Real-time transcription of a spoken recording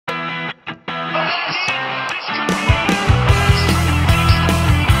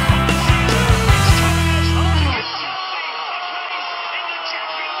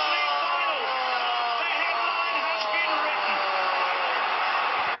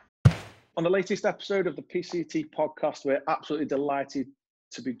On the latest episode of the PCT podcast, we're absolutely delighted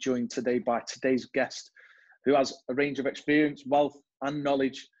to be joined today by today's guest, who has a range of experience, wealth, and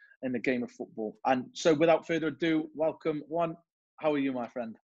knowledge in the game of football. And so, without further ado, welcome, Juan. How are you, my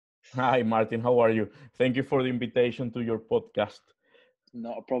friend? Hi, Martin. How are you? Thank you for the invitation to your podcast.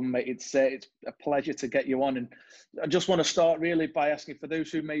 Not a problem, mate. It's a pleasure to get you on. And I just want to start really by asking, for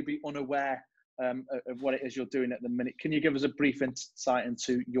those who may be unaware of what it is you're doing at the minute, can you give us a brief insight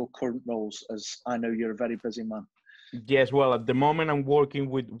into your current roles, as I know you're a very busy man? Yes, well, at the moment I'm working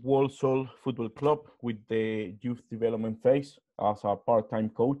with Walsall Football Club with the youth development phase as a part-time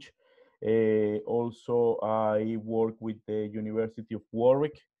coach. Also, I work with the University of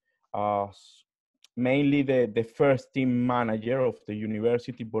Warwick as mainly the first team manager of the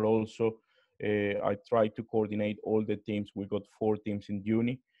university, but also I try to coordinate all the teams. We got 4 teams in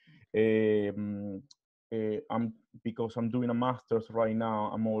uni. Because I'm doing a master's right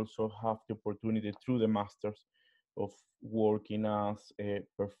now, I'm also have the opportunity through the master's of working as a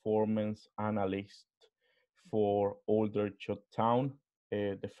performance analyst for Aldershot Town,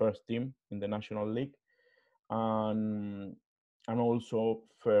 the first team in the National League, and I'm also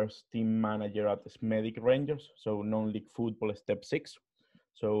first team manager at the Smedic Rangers, so non-league football step 6.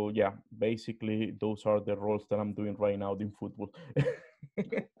 So yeah, basically those are the roles that I'm doing right now in football.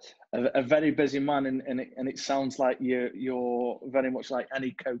 A very busy man, and it sounds like you're very much like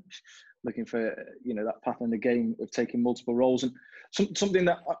any coach, looking for that path in the game of taking multiple roles. And something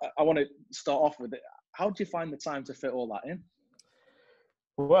that I want to start off with: how do you find the time to fit all that in?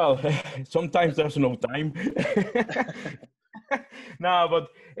 Well, sometimes there's no time. No, but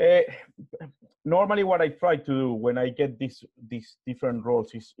normally what I try to do when I get these different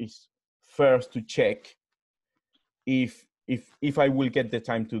roles is first to check if I will get the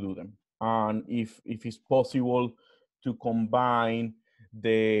time to do them, and if it's possible to combine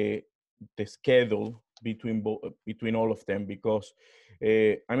the schedule between all of them, because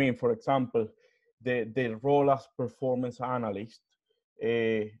I mean, for example, the role as performance analyst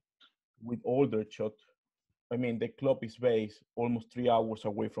with Aldershot, I mean, the club is based almost 3 hours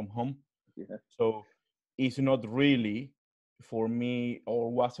away from home. Yeah. So it's not really for me, or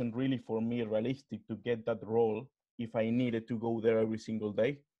wasn't really for me, realistic to get that role if I needed to go there every single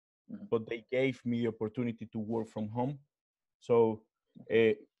day. Mm-hmm. But they gave me the opportunity to work from home. So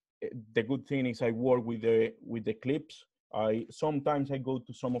the good thing is I work with the clips. Sometimes I go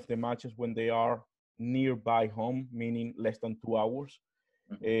to some of the matches when they are nearby home, meaning less than 2 hours.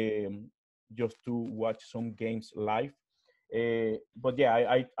 Mm-hmm. Just to watch some games live. But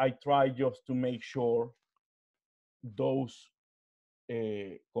yeah, I try just to make sure those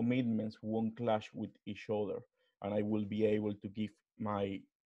commitments won't clash with each other, and I will be able to give my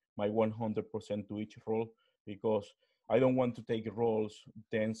 100% to each role, because I don't want to take roles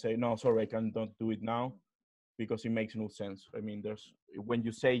then say, no, sorry, I cannot do it now, because it makes no sense. I mean, when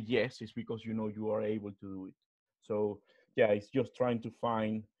you say yes, it's because you are able to do it. So yeah, it's just trying to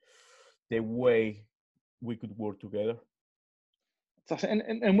find the way we could work together.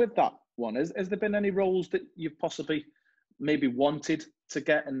 And with that one, has there been any roles that you've possibly maybe wanted to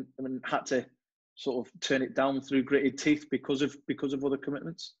get and had to sort of turn it down through gritted teeth because of other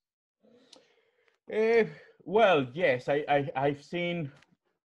commitments? Well, yes, I've seen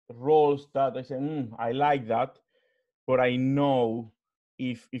roles that I say, I like that, but I know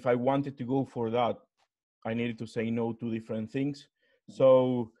if I wanted to go for that, I needed to say no to different things.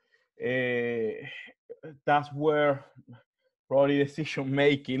 So that's where probably decision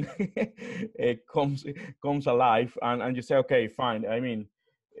making comes alive, and you say, okay, fine. I mean,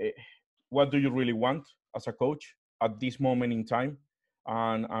 what do you really want as a coach at this moment in time,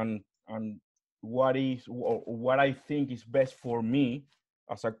 and what I think is best for me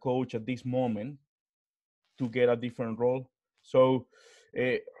as a coach at this moment to get a different role. So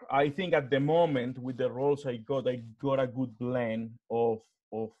I think at the moment with the roles I got a good blend of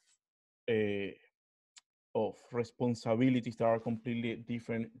uh, responsibilities that are completely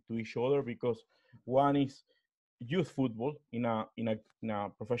different to each other, because one is youth football in a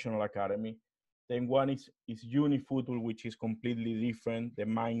professional academy. Then one is uni football, which is completely different. The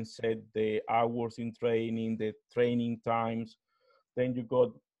mindset, the hours in training, the training times. Then you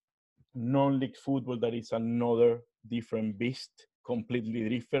got non-league football, that is another different beast, completely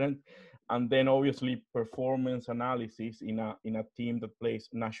different. And then obviously performance analysis in a team that plays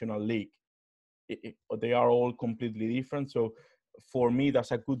national league. They are all completely different. So for me,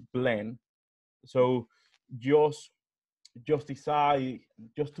 that's a good blend. So just decide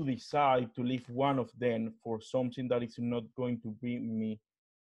to leave one of them for something that is not going to bring me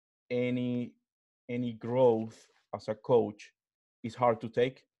any growth as a coach is hard to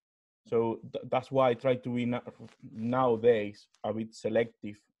take. So that's why I try to be nowadays a bit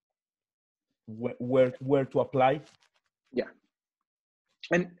selective where to apply. Yeah.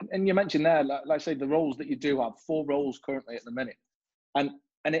 And you mentioned there, like I say, the roles that you do have, 4 roles currently at the minute, and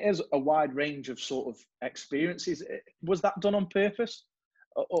it is a wide range of sort of experiences. Was that done on purpose,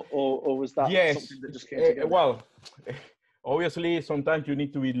 or was that Yes. something that just came together? Well, obviously, sometimes you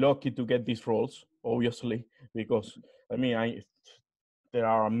need to be lucky to get these roles. Obviously, because I mean, there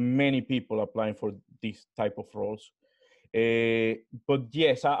are many people applying for this type of roles. But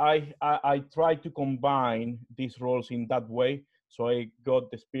yes, I try to combine these roles in that way. So I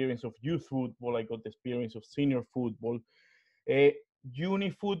got the experience of youth football, I got the experience of senior football. Uni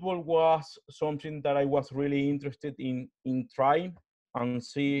football was something that I was really interested in trying and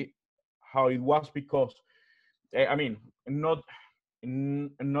see how it was, because I mean, not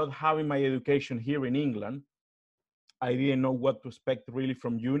having my education here in England, I didn't know what to expect really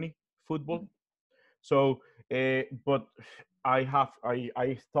from uni football. So, but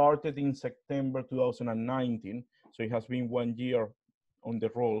I started in September 2019, so it has been 1 year on the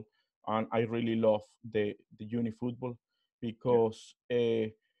role, and I really love the uni football, because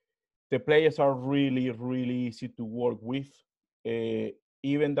the players are really easy to work with.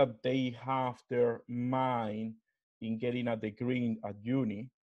 Even that they have their mind in getting a degree at uni,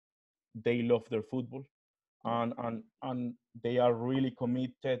 they love their football, and they are really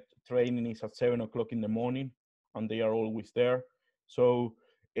committed. Training is at 7 o'clock in the morning, and they are always there. So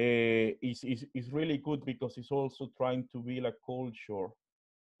it's really good, because it's also trying to build a culture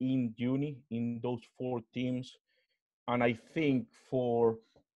in uni in those 4 teams. And I think for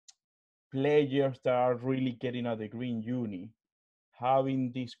players that are really getting a degree in uni,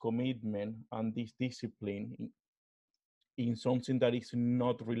 having this commitment and this discipline in something that is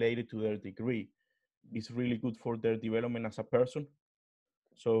not related to their degree is really good for their development as a person.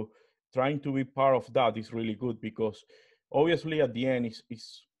 So trying to be part of that is really good, because obviously at the end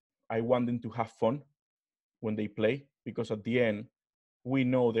is I want them to have fun when they play, because at the end we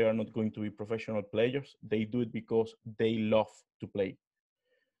know they are not going to be professional players. They do it because they love to play.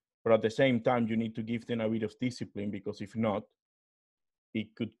 But at the same time, you need to give them a bit of discipline, because if not,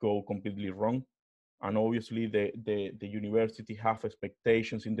 it could go completely wrong. And obviously the university have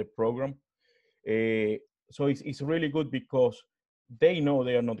expectations in the program. So it's really good, because they know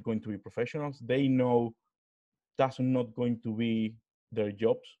they are not going to be professionals. They know that's not going to be their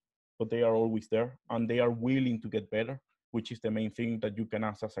jobs, but they are always there, and they are willing to get better, which is the main thing that you can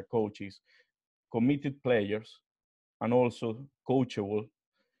ask as a coach: is committed players and also coachable,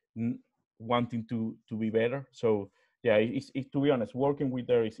 wanting to be better. So yeah, to be honest, working with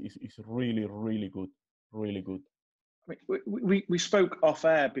there is really good, really good. I mean, we spoke off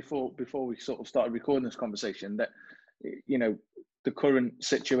air before we sort of started recording this conversation that, you know, the current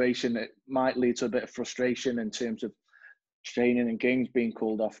situation, it might lead to a bit of frustration in terms of training and games being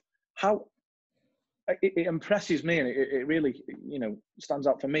called off. How it impresses me, and it really, you know, stands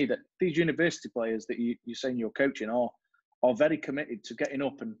out for me, that these university players that you're saying you're coaching are very committed to getting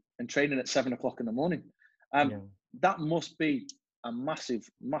up and training at 7 o'clock in the morning. Yeah. That must be a massive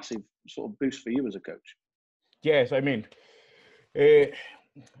sort of boost for you as a coach. Yes, I mean,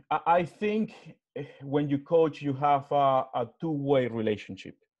 I think when you coach, you have a two-way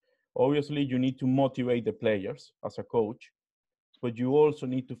relationship. Obviously, you need to motivate the players as a coach, but you also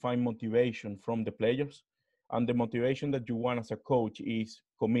need to find motivation from the players. And the motivation that you want as a coach is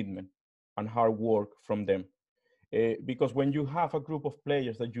commitment and hard work from them. Because when you have a group of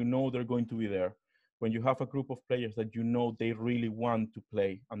players that you know they're going to be there, when you have a group of players that you know they really want to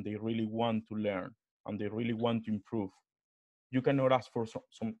play and they really want to learn and they really want to improve, you cannot ask for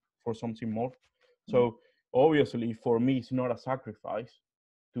for something more. So obviously, for me, it's not a sacrifice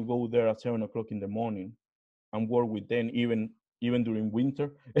to go there at 7 o'clock in the morning and work with them, even during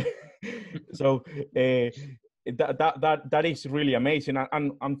winter. So that is really amazing.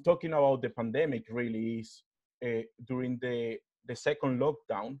 And I'm talking about the pandemic. Really, is during the second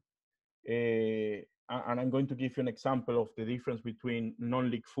lockdown. And I'm going to give you an example of the difference between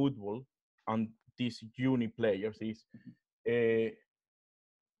non-league football and these uni players. Is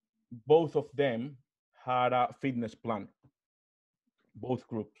both of them had a fitness plan, both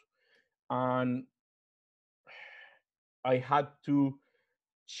groups, and I had to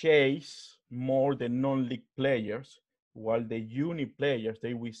chase more the non-league players, while the uni players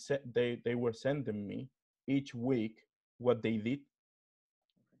they were sending me each week what they did.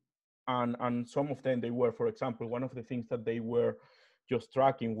 And some of them, they were, for example, one of the things that they were just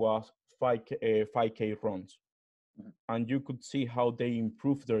tracking was 5K runs, and you could see how they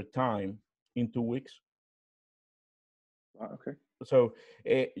improved their time in 2 weeks. Okay. So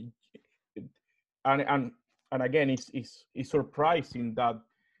and again, it's surprising that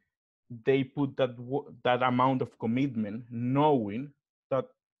they put that amount of commitment, knowing that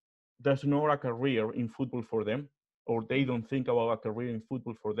there's not a career in football for them, or they don't think about a career in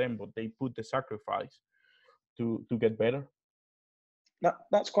football for them, but they put the sacrifice to get better.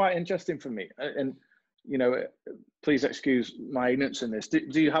 That's quite interesting for me. And please excuse my ignorance in this.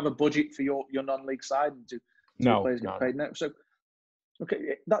 Do you have a budget for your non-league side? Do your players get paid now? So,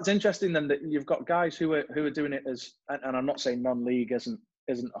 okay, that's interesting then, that you've got guys who are doing it as, and I'm not saying non-league isn't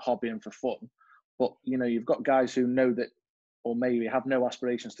a hobby and for fun, but you've got guys who know that, or maybe have no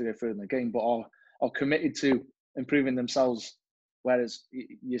aspirations to go further in the game, but are committed to improving themselves. Whereas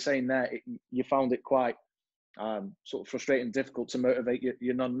you're saying there, you found it quite sort of frustrating and difficult to motivate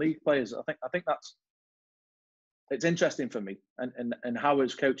your non-league players. I think it's interesting for me, and how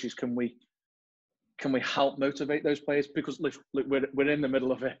as coaches can we help motivate those players, because look, we're in the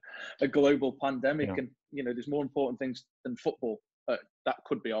middle of a global pandemic, and there's more important things than football, that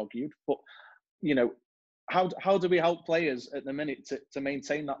could be argued, but how do we help players at the minute to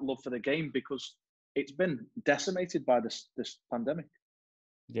maintain that love for the game, because it's been decimated by this pandemic?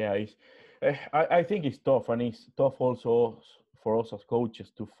 Yeah, I think it's tough, and it's tough also for us as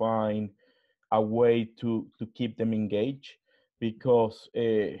coaches to find a way to keep them engaged, because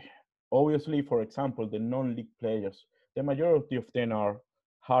obviously, for example, the non-league players, the majority of them are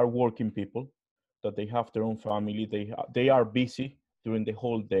hardworking people, that they have their own family, they are busy during the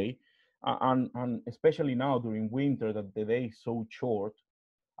whole day, and especially now during winter, that the day is so short,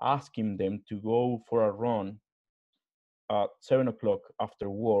 asking them to go for a run at 7 o'clock after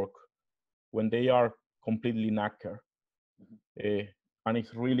work when they are completely knackered, and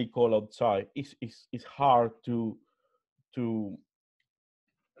it's really cold outside. It's hard to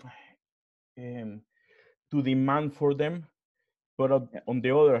demand for them, but on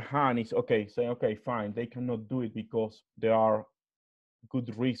the other hand, it's okay saying, okay, fine, they cannot do it because there are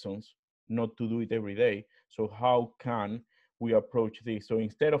good reasons not to do it every day. So how can we approach this? So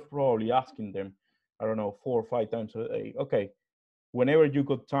instead of probably asking them, I don't know, 4 or 5 times a day, okay, whenever you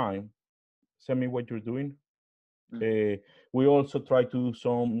got time, send me what you're doing. We also try to do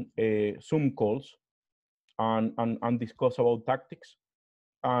some Zoom calls and discuss about tactics,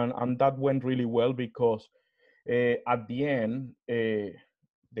 and that went really well, because at the end,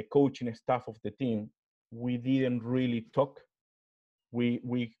 the coaching staff of the team, we didn't really talk. We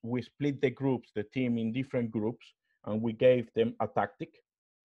split the groups, the team, in different groups, and we gave them a tactic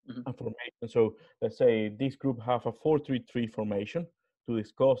and formation. So let's say this group have a 4-3-3 formation to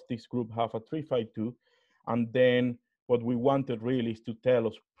discuss. This group have a 3-5-2, and then what we wanted really is to tell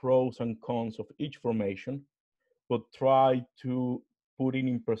us pros and cons of each formation, but try to put it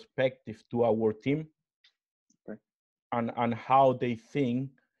in perspective to our team, and how they think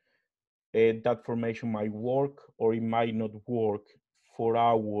that formation might work or it might not work for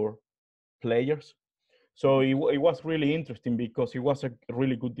our players. So it was really interesting, because it was a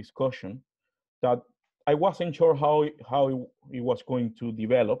really good discussion that I wasn't sure how it was going to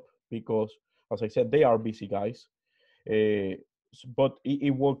develop, because, as I said, they are busy guys, but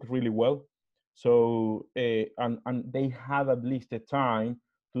it worked really well. So and they had at least the time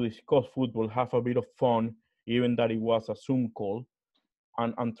to discuss football, have a bit of fun, even that it was a Zoom call,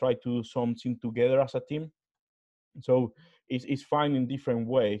 and try to do something together as a team. So it's finding different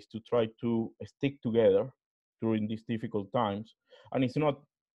ways to try to stick together during these difficult times. And it's not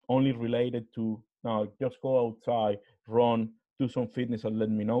only related to, now just go outside, run, do some fitness, and let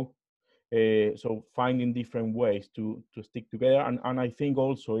me know. So finding different ways to stick together. And I think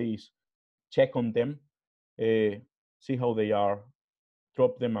also is check on them, see how they are,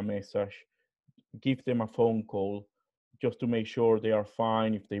 drop them a message, give them a phone call, just to make sure they are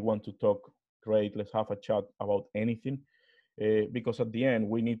fine. If they want to talk, great, let's have a chat about anything. Because at the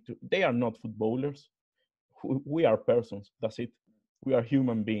end, they are not footballers. We are persons, that's it. We are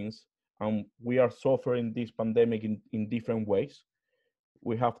human beings, and we are suffering this pandemic in different ways.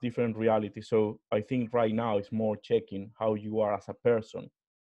 We have different realities. So I think right now it's more checking how you are as a person,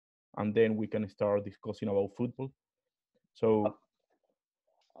 and then we can start discussing about football. So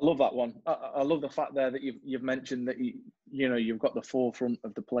I love that one. I love the fact there that you've mentioned that you've got the forefront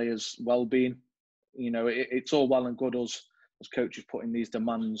of the players' well-being. It's all well and good us as coaches putting these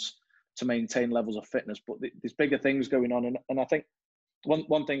demands to maintain levels of fitness, but there's bigger things going on. And I think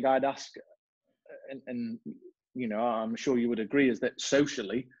one thing I'd ask, and I'm sure you would agree, is that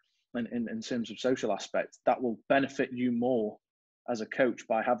socially, and in terms of social aspects, that will benefit you more as a coach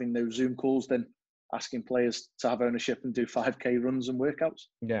by having those Zoom calls than asking players to have ownership and do 5K runs and workouts.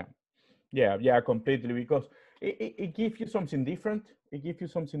 Yeah, completely. Because it gives you something different. It gives you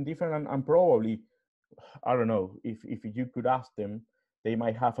something different, and probably, I don't know, if you could ask them, they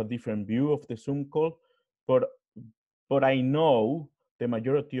might have a different view of the Zoom call, but I know the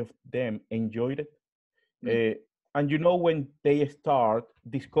majority of them enjoyed it. And you know, when they start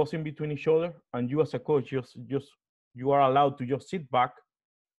discussing between each other, and you as a coach just you are allowed to just sit back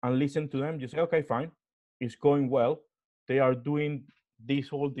and listen to them. You say, okay, fine, it's going well. They are doing this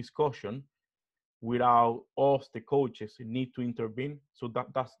whole discussion without us, the coaches, need to intervene. So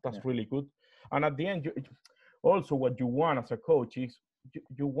that's really good. And at the end, also what you want as a coach is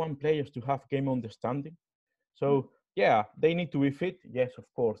you want players to have game understanding. So yeah, they need to be fit. Yes, of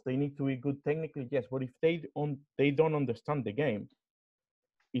course. They need to be good technically. Yes, but if they don't understand the game,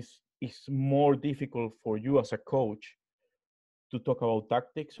 it's more difficult for you as a coach to talk about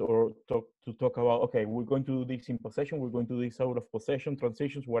tactics or to talk about, okay, we're going to do this in possession, we're going to do this out of possession,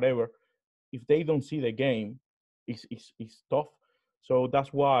 transitions, whatever. If they don't see the game, it's tough. So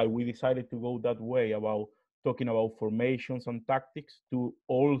that's why we decided to go that way about talking about formations and tactics, to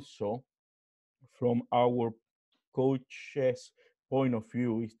also, from our coach's point of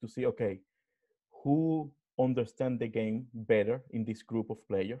view, is to see, okay, who understand the game better in this group of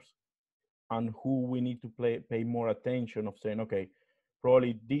players, and who we need to pay more attention of saying, okay,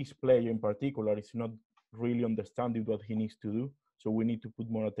 probably this player in particular is not really understanding what he needs to do. So we need to put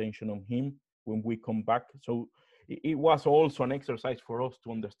more attention on him when we come back. So it was also an exercise for us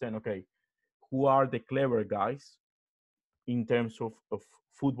to understand, okay, who are the clever guys in terms of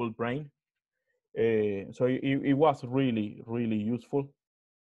football brain. So it was really, really useful.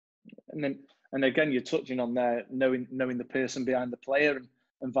 And again, you're touching on there, knowing the person behind the player,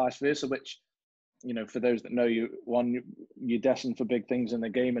 and vice versa, which, you know, for those that know you, Juan, you're destined for big things in the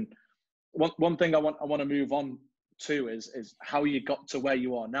game. And one thing I want to move on to is how you got to where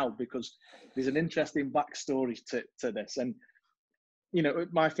you are now, because there's an interesting backstory to this. And, you know,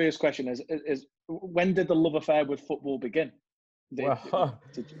 my first question is when did the love affair with football begin?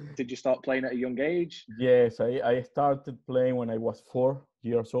 Did you start playing at a young age? Yes, I started playing when I was 4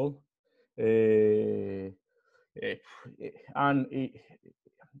 years old. And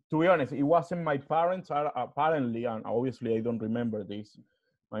to be honest, it wasn't my parents, apparently, and obviously I don't remember this.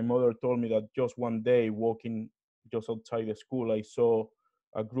 My mother told me that just one day, walking just outside the school, I saw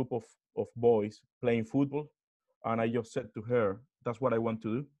a group of boys playing football, and I just said to her, that's what I want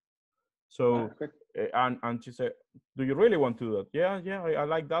to do. So, and she said, do you really want to do that? Yeah, I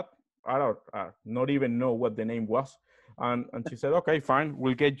like that. I don't not even know what the name was. And she said, okay, fine,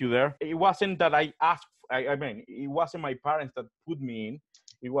 we'll get you there. It wasn't that I asked, I mean, it wasn't my parents that put me in.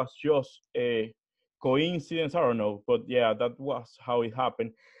 It was just a coincidence, I don't know. But yeah, that was how it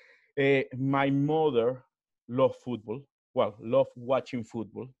happened. My mother loved football. Well, loved watching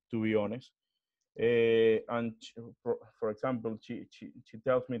football, to be honest. And for example, she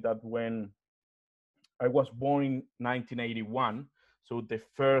tells me that when I was born in 1981, so the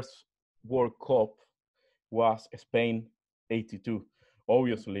first World Cup was Spain 82.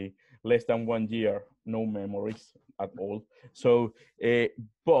 Obviously, less than 1 year, no memories at all. So,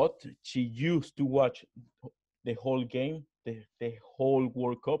 but she used to watch the whole game, the whole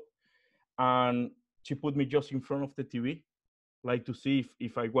World Cup, and she put me just in front of the TV, like to see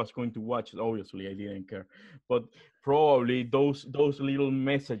if I was going to watch it. Obviously, I didn't care, but probably those little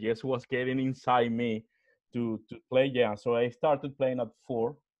messages was getting inside me to play. Yeah, so I started playing at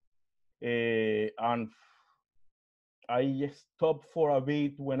 4, and I stopped for a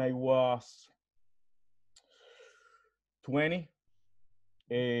bit when I was 20,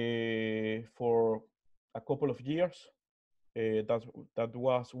 for a couple of years. That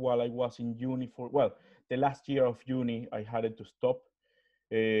was while I was in uni. The last year of uni, I had to stop.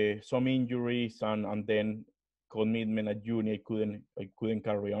 Some injuries and then commitment at uni. I couldn't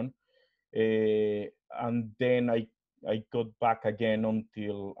carry on. And then I got back again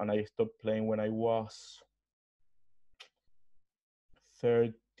and I stopped playing when I was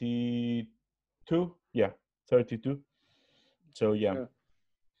 32. Yeah, 32. So yeah.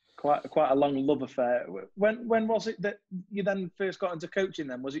 Quite a long love affair. When was it that you then first got into coaching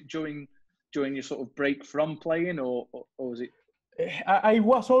then? Was it during your sort of break from playing, or was it? I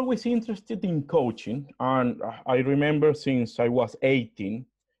was always interested in coaching, and I remember since I was 18,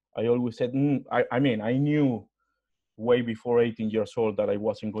 I always said, I mean, I knew way before 18 years old that I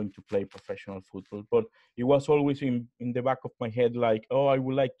wasn't going to play professional football, but it was always in the back of my head, like, oh, I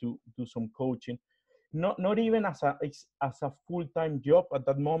would like to do some coaching. Not even as a full-time job at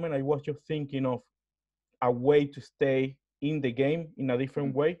that moment. I was just thinking of a way to stay in the game in a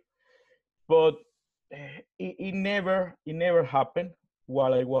different way. But it never happened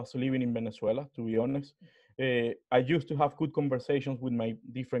while I was living in Venezuela, to be honest. I used to have good conversations with my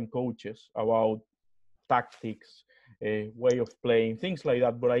different coaches about tactics, way of playing, things like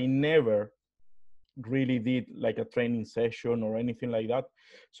that. But I never really did like a training session or anything like that.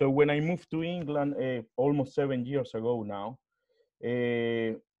 So when I moved to England almost 7 years ago now,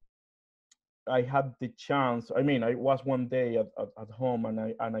 I had the chance. I mean, I was one day at home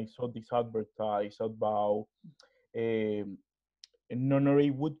and I saw this advertise about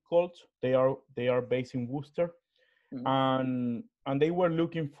nunnery wood cults. They are based in Worcester, and they were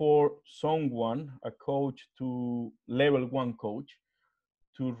looking for someone, a coach, to level one coach,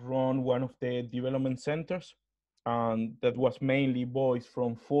 to run one of the development centers, and that was mainly boys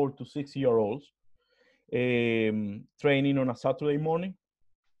from 4 to 6 year olds, training on a Saturday morning.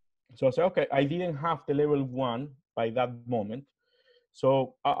 So I said, okay, I didn't have the level one by that moment.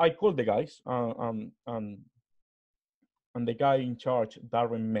 So I called the guys, and the guy in charge,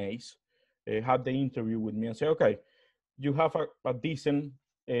 Darren Mays, had the interview with me and said, okay, you have a decent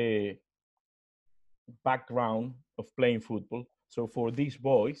background of playing football. So for these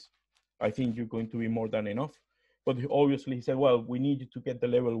boys, I think you're going to be more than enough. But obviously he said, well, we need you to get the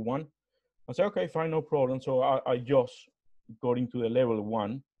level one. I said, okay, fine, no problem. So I just got into the level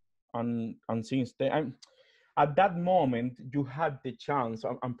one. And since then, at that moment, you had the chance,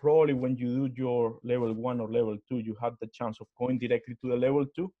 and probably when you do your level one or level two, you had the chance of going directly to the level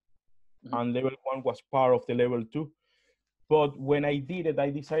two. And level one was part of the level two. But when I did it, I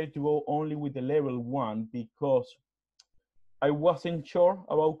decided to go only with the level one because I wasn't sure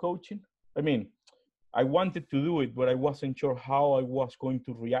about coaching. I mean, I wanted to do it, but I wasn't sure how I was going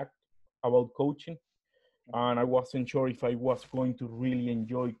to react about coaching. And I wasn't sure if I was going to really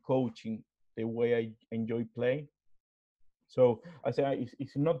enjoy coaching the way I enjoy playing. So I said,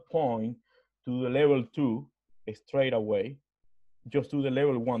 it's not point to the level two straight away. Just do the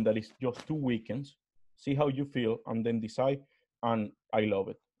level one, that is just 2 weekends, see how you feel, and then decide. And I love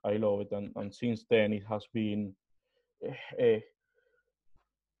it. I love it. And since then, it has been,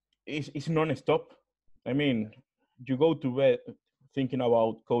 it's non-stop. I mean, you go to bed thinking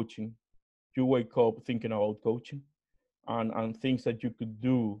about coaching. You wake up thinking about coaching and things that you could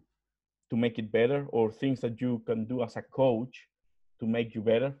do to make it better, or things that you can do as a coach to make you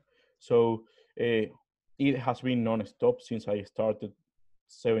better. So it has been non-stop since I started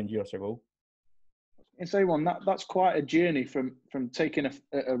 7 years ago. And so, Juan, that's quite a journey from taking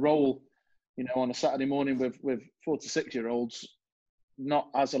a role, you know, on a Saturday morning with 4 to 6 year olds, not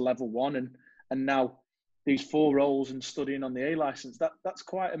as a level one, and now these 4 roles and studying on the A license. That's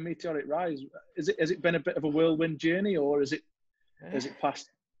quite a meteoric rise. Has it been a bit of a whirlwind journey, or is it passed?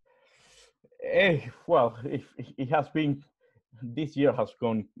 Well, it has been. This year has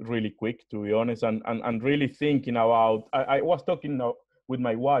gone really quick, to be honest, and really thinking about. I was talking with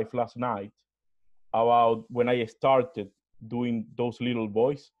my wife last night about when I started doing those little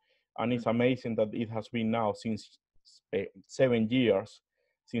boys, and it's amazing that it has been now since 7 years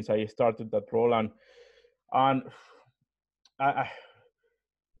since I started that role, and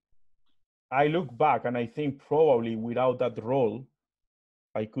I look back and I think probably without that role,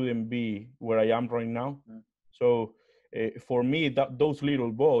 I couldn't be where I am right now. So for me, those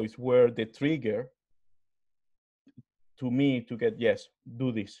little boys were the trigger to me to get, yes,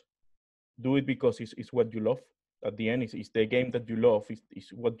 do this. Do it because it's what you love. At the end, it's the game that you love.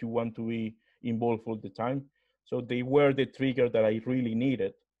 It's what you want to be involved all the time. So they were the trigger that I really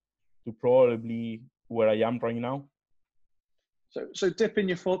needed to probably where I am right now. So dipping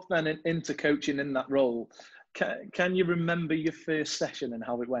your foot then into coaching in that role, can you remember your first session and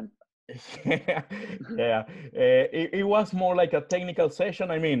how it went? Yeah, it was more like a technical session.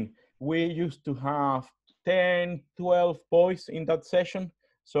 I mean, we used to have 10, 12 boys in that session.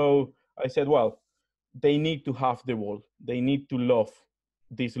 So I said, well, they need to have the ball. They need to love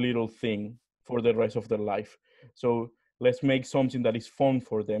this little thing for the rest of their life. So let's make something that is fun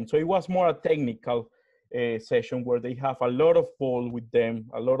for them. So it was more a technical session where they have a lot of ball with them,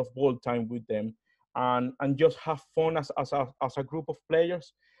 a lot of ball time with them, and just have fun as a group of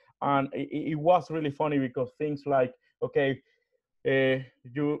players. And it was really funny because things like, okay,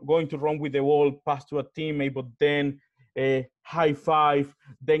 you're going to run with the ball, pass to a teammate, but then high five,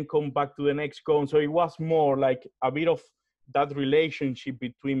 then come back to the next cone. So it was more like a bit of that relationship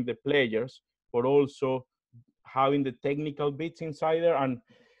between the players, but also having the technical bits inside there. And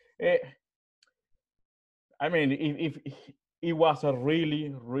I mean, if it was a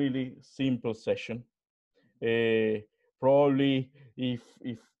really, really simple session. Probably if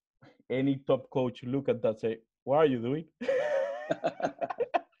any top coach look at that, say, what are you doing?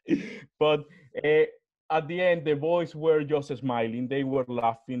 But at the end, the boys were just smiling. They were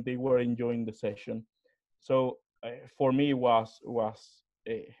laughing. They were enjoying the session. So for me, was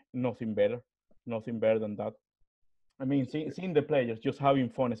nothing better than that. I mean, seeing the players just having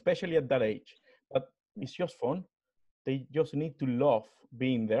fun, especially at that age, but it's just fun. They just need to love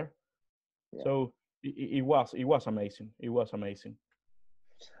being there. Yeah. So it was amazing. It was amazing.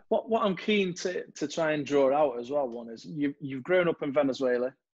 What I'm keen to try and draw out as well, Juan, is you've grown up in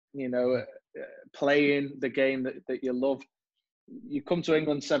Venezuela, you know, playing the game that you love. You come to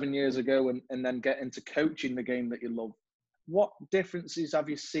England 7 years ago and then get into coaching the game that you love. What differences have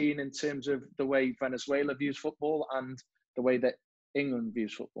you seen in terms of the way Venezuela views football and the way that England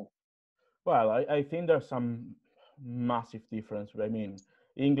views football? Well, I think there's some massive difference. I mean,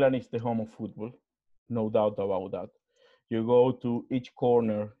 England is the home of football, no doubt about that. You go to each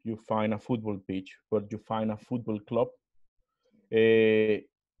corner, you find a football pitch, but you find a football club. Uh,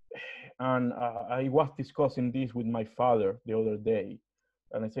 and I was discussing this with my father the other day,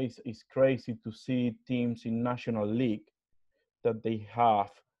 and I say it's crazy to see teams in National League that they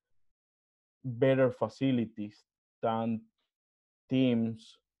have better facilities than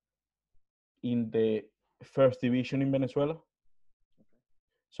teams in the first division in Venezuela.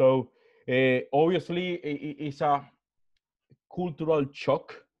 So obviously it's a cultural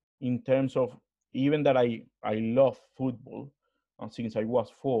shock in terms of, even that I love football, and since I was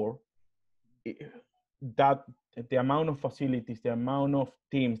 4, that the amount of facilities, the amount of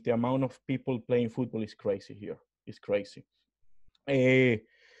teams, the amount of people playing football is crazy here. It's crazy.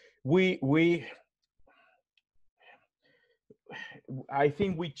 We I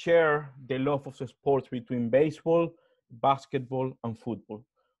think we share the love of the sports between baseball, basketball, and football.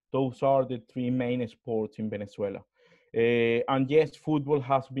 Those are the 3 main sports in Venezuela. And yes, football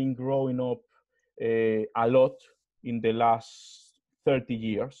has been growing up a lot in the last 30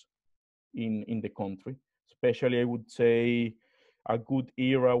 years in the country. Especially, I would say a good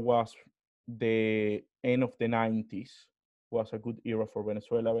era was the end of the 90s, was a good era for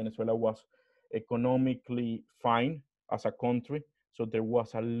Venezuela. Venezuela was economically fine as a country, so there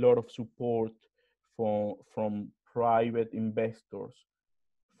was a lot of support from private investors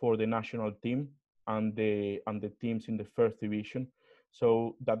for the national team and the teams in the first division.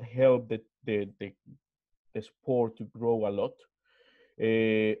 So that helped the sport to grow a lot.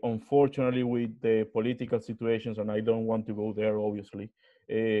 Unfortunately, with the political situations, and I don't want to go there, obviously,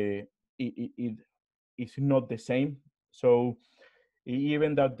 it's not the same. So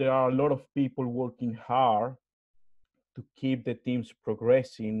even that there are a lot of people working hard to keep the teams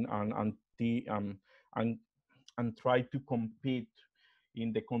progressing and and try to compete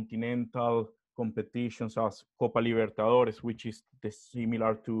in the continental competitions as Copa Libertadores, which is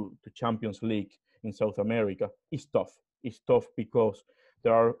similar to Champions League in South America, is tough. It's tough because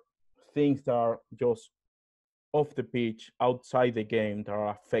there are things that are just off the pitch, outside the game, that are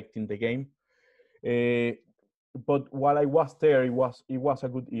affecting the game. But while I was there, it was a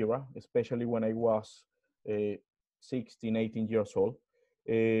good era, especially when I was 16, 18 years old.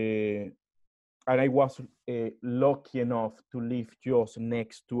 And I was lucky enough to live just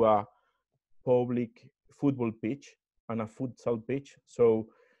next to a public football pitch and a futsal pitch. So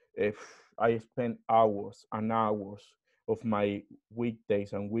I spent hours and hours of my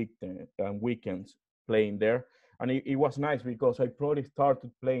weekdays and weekends playing there. And it was nice because I probably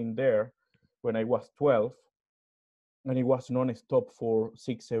started playing there when I was 12, and it was non-stop for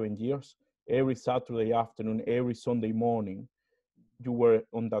 6, 7 years. Every Saturday afternoon, every Sunday morning, you were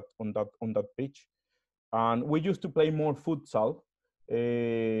on that pitch. And we used to play more futsal,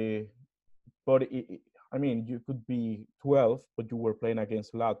 but I mean, you could be 12, but you were playing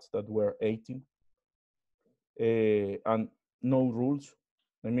against lads that were 18, and no rules.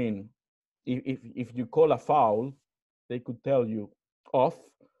 I mean, if you call a foul, they could tell you off.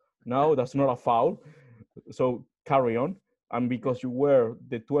 No, that's not a foul. So carry on. And because you were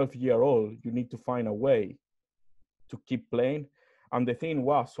the 12-year-old, you need to find a way to keep playing. And the thing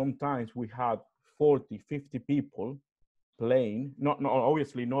was, sometimes we had 40, 50 people playing, not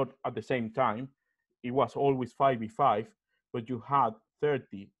obviously not at the same time. It was always 5v5, but you had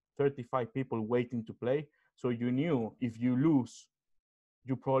 30, 35 people waiting to play. So you knew if you lose,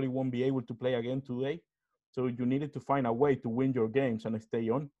 you probably won't be able to play again today. So you needed to find a way to win your games and stay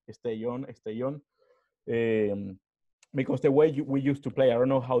on. Because the way we used to play, I don't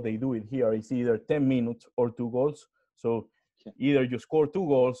know how they do it here, is either 10 minutes or 2 goals. So either you score 2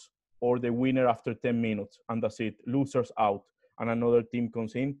 goals or the winner after 10 minutes, and that's it. Losers out, and another team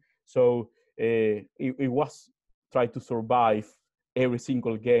comes in. So it was try to survive every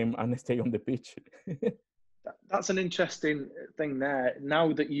single game and stay on the pitch. That's an interesting thing there.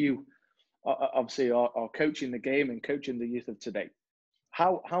 Now that you obviously are coaching the game and coaching the youth of today,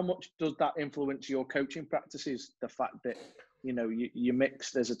 How much does that influence your coaching practices? The fact that you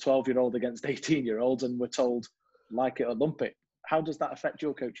mix, there's a 12-year-old against 18-year-olds, and we're told like it or lump it. How does that affect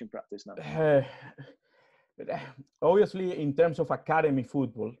your coaching practice now? Obviously, in terms of academy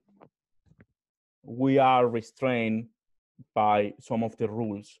football, we are restrained by some of the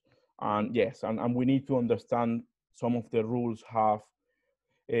rules, and yes, and we need to understand some of the rules have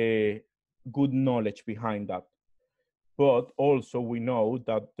a good knowledge behind that. But also we know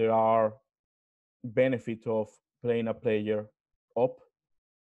that there are benefits of playing a player up,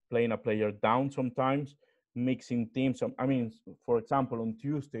 playing a player down sometimes, mixing teams. I mean, for example, on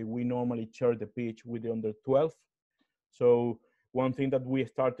Tuesday, we normally share the pitch with the under 12. So one thing that we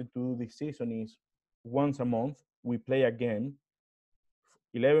started to do this season is once a month, we play a game,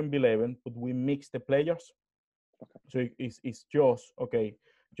 11v11, but we mix the players. So it's just, okay,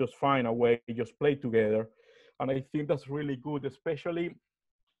 just find a way, just play together. And I think that's really good, especially,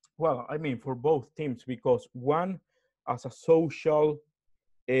 well, I mean, for both teams, because one, as a social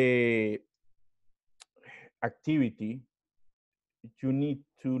activity, you need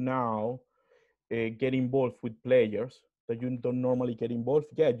to now get involved with players that you don't normally get involved.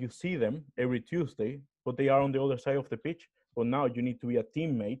 Yeah, you see them every Tuesday, but they are on the other side of the pitch. But now you need to be a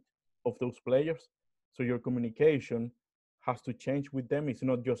teammate of those players. So your communication has to change with them. It's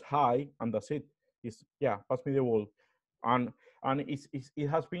not just hi and that's it. It's, yeah, pass me the ball. And it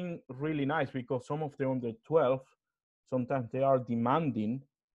has been really nice because some of the under 12, sometimes they are demanding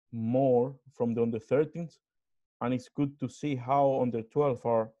more from the under 13s. And it's good to see how under 12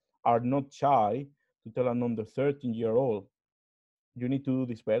 are not shy to tell an under 13-year-old, you need to do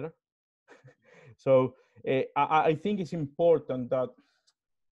this better. So I think it's important that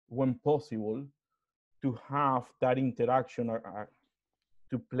when possible to have that interaction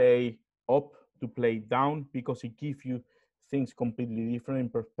to play up, to play down, because it gives you things completely different in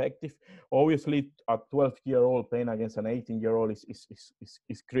perspective. Obviously, a 12-year-old playing against an 18-year-old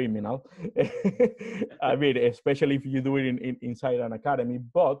is criminal. I mean, especially if you do it inside an academy.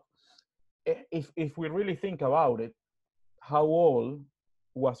 But if we really think about it, how old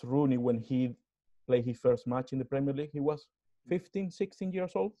was Rooney when he played his first match in the Premier League? He was 15, 16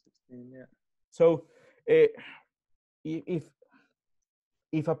 years old. 16, yeah. So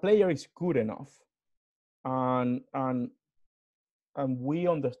if a player is good enough and we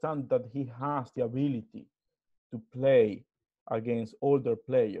understand that he has the ability to play against older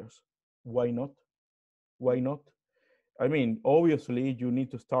players, why not? Why not? I mean, obviously, you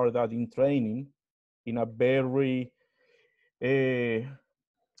need to start that in training in a very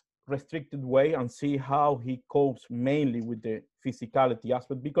restricted way and see how he copes mainly with the physicality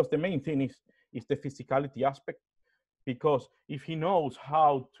aspect, because the main thing is the physicality aspect. Because if he knows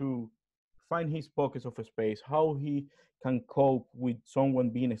how to find his pockets of space, how he can cope with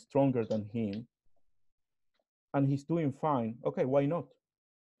someone being stronger than him, and he's doing fine, okay, why not?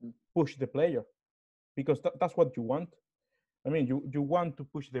 Push the player, because that's what you want. I mean, you want to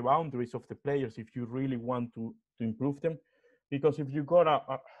push the boundaries of the players if you really want to improve them. Because if you got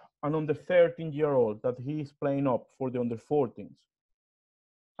an under 13-year-old that he is playing up for the under 14s,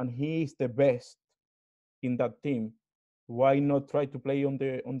 and he is the best in that team, why not try to play on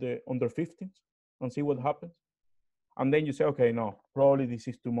the under 15s and see what happens? And then you say, okay, no, probably this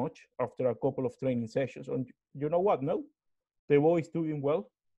is too much after a couple of training sessions. And you know what? No, the boy is doing well.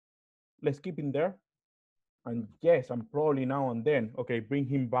 Let's keep him there. And yes, and probably now and then, okay, bring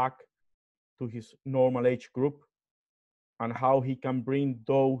him back to his normal age group, and how he can bring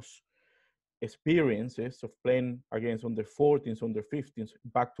those experiences of playing against under 14s, under 15s,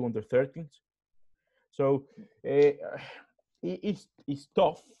 back to under 13s. So it's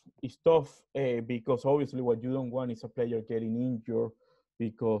tough. It's tough because obviously what you don't want is a player getting injured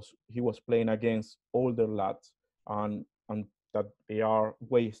because he was playing against older lads and that they are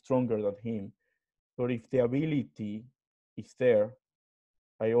way stronger than him. But if the ability is there,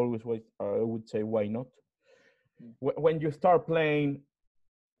 I would say, why not? When you start playing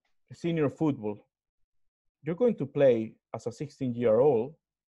senior football, you're going to play as a 16-year-old,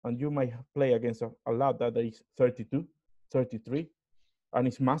 and you might play against a lad that is 32, 33, and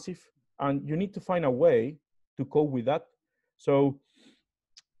it's massive. And you need to find a way to cope with that. So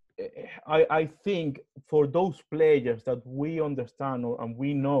I think for those players that we understand and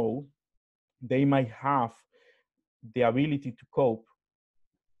we know they might have the ability to cope,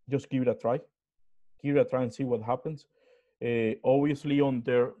 just give it a try. Give it a try and see what happens. Obviously,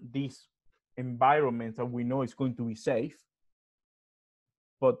 under these environments that we know is going to be safe,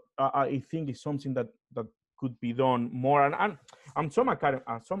 but I think it's something that could be done more. And some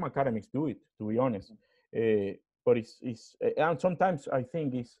academies do it, to be honest. but it's and sometimes I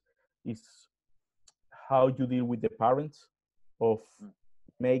think it's how you deal with the parents of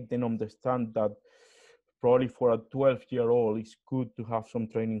make them understand that probably for a 12-year-old it's good to have some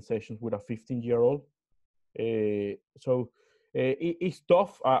training sessions with a 15-year-old. It's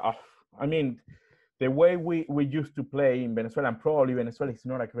tough. I mean, the way we used to play in Venezuela, and probably Venezuela is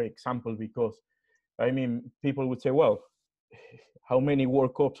not a great example because, I mean, people would say, well, how many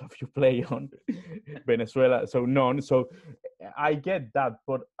World Cups have you played on Venezuela? So none. So I get that,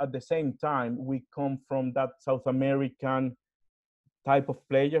 but at the same time, we come from that South American type of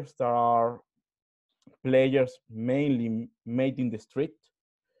players that are players mainly made in the street,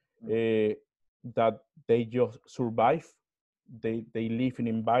 that they just survive. They live in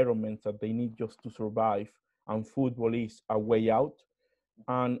environments that they need just to survive, and football is a way out.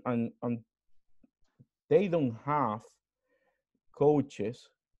 And they don't have coaches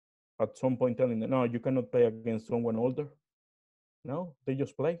at some point telling them, no, you cannot play against someone older. No, they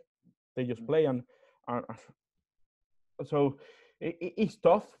just play. They just play, and so it's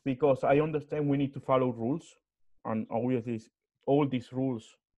tough because I understand we need to follow rules, and obviously all these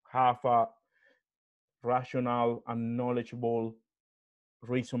rules have a rational and knowledgeable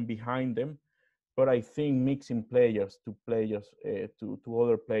reason behind them. But I think mixing players to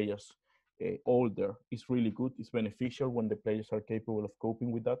other players older is really good. It's beneficial when the players are capable of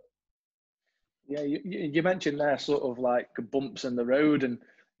coping with that. Yeah, you mentioned there sort of like bumps in the road, and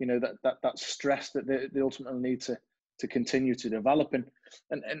you know that stress that they ultimately need to continue to develop.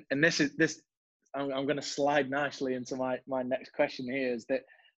 And this I'm going to slide nicely into my next question here, is that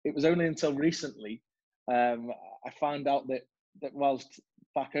it was only until recently I found out that whilst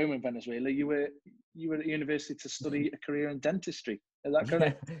back home in Venezuela, you were at university to study a career in dentistry. Is that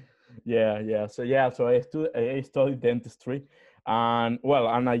correct? Yeah. So I studied dentistry, and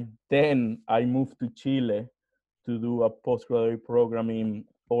I moved to Chile to do a postgraduate program in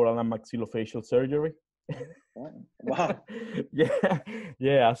oral and maxillofacial surgery. Wow.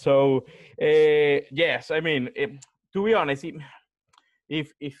 Yeah. So yes, I mean, to be honest,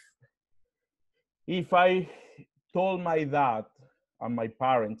 if I told my dad and my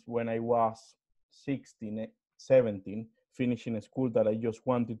parents when I was 16, 17, finishing school, that I just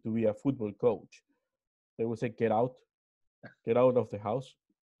wanted to be a football coach, they would say, get out of the house.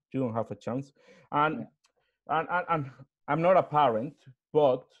 You don't have a chance. And I'm not a parent,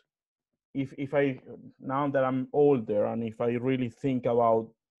 but if I, now that I'm older, and if I really think about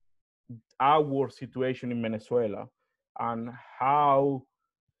our situation in Venezuela and how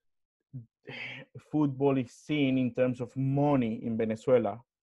football is seen in terms of money in Venezuela,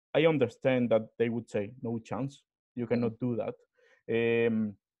 I understand that they would say, no chance, you cannot do that.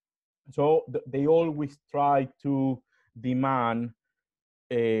 So they always try to demand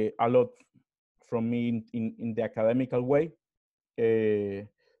a lot from me in the academical way.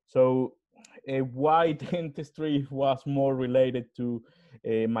 So why dentistry was more related to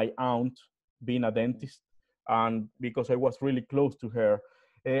my aunt being a dentist, and because I was really close to her.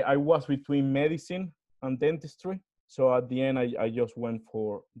 I was between medicine and dentistry, so at the end I just went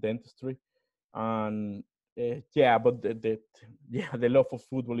for dentistry. And but the love of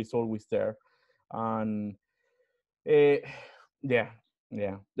football is always there, and yeah.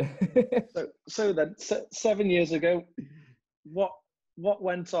 So then 7 years ago, what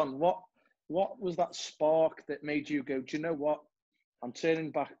went on? What was that spark that made you go, do you know what? I'm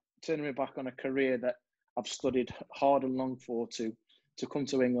turning me back on a career that I've studied hard and long for to come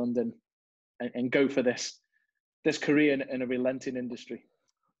to England and go for this career in a relenting industry.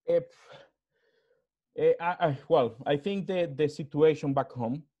 I think the situation back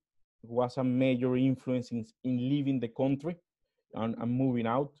home was a major influence in leaving the country and moving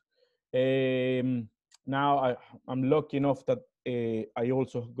out. Now I'm lucky enough that I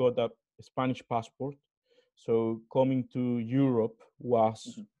also got a Spanish passport, so coming to Europe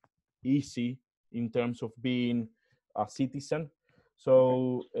was easy in terms of being a citizen.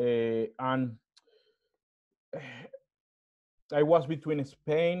 So and I was between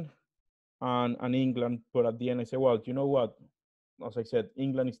Spain and England, but at the end I said, well, you know what? As I said,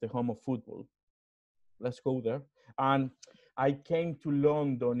 England is the home of football. Let's go there. And I came to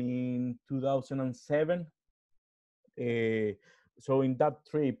London in 2007. So in that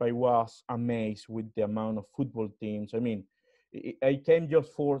trip, I was amazed with the amount of football teams. I mean, I came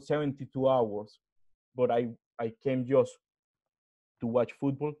just for 72 hours, but I came just to watch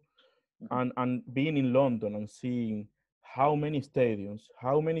football. And being in London and seeing how many stadiums,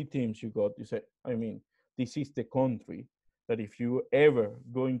 how many teams you got, you say, I mean, this is the country that if you ever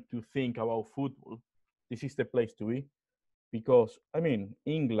going to think about football, this is the place to be. Because, I mean,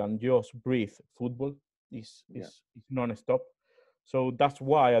 England just breathe football. is non-stop. So that's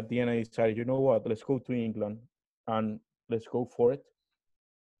why at the end I decided, you know what, let's go to England and let's go for it.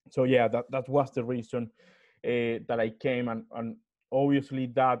 So yeah, that was the reason that I came, and obviously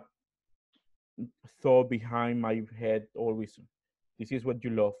that thought behind my head always, this is what you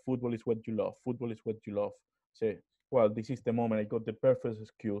love, football is what you love, football is what you love. Say, well, this is the moment, I got the perfect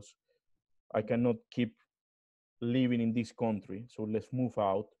excuse. I cannot keep living in this country, so let's move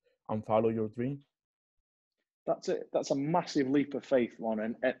out and follow your dream. That's a massive leap of faith,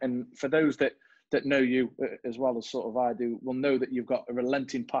 Juan. And for those that know you as well as sort of I do, will know that you've got a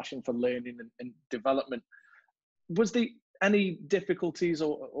relenting passion for learning and development. Was there any difficulties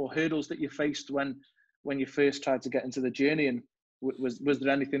or hurdles that you faced when you first tried to get into the journey? And was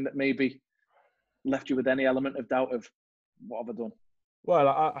there anything that maybe left you with any element of doubt of what have I done?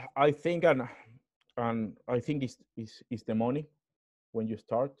 Well, I think, and I think it's the money when you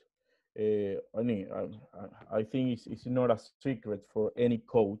start. I mean, I think it's not a secret for any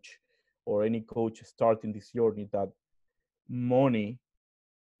coach or any coach starting this journey that money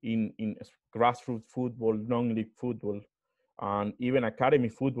in grassroots football, non-league football, and even academy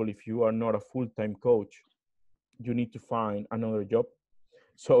football, if you are not a full-time coach, you need to find another job.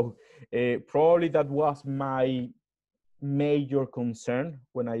 So probably that was my major concern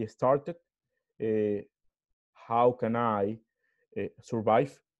when I started. How can I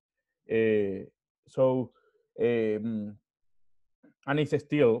survive? So, and it's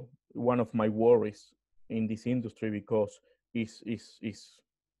still one of my worries in this industry because it's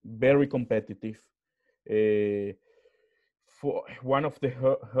very competitive. For one of the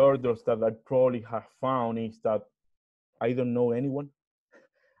hurdles that I probably have found is that I don't know anyone,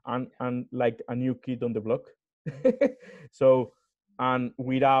 and like a new kid on the block. So, and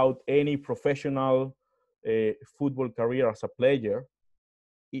without any professional football career as a player,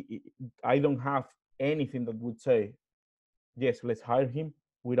 I don't have anything that would say, yes, let's hire him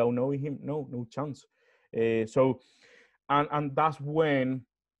without knowing him. No chance. So, and that's when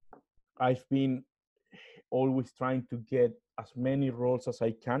I've been always trying to get as many roles as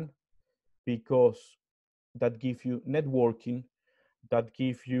I can, because that gives you networking, that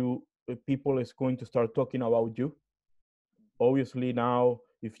gives you people is going to start talking about you. Obviously now,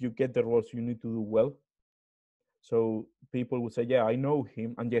 if you get the roles, you need to do well. So people will say, yeah, I know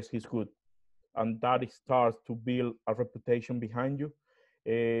him, and yes, he's good. And that starts to build a reputation behind you.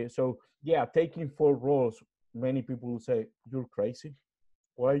 So yeah, taking 4 roles, many people will say, you're crazy.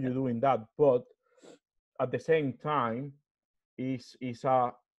 Why are you doing that? But at the same time, is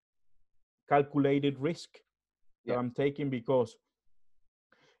a calculated risk that I'm taking, because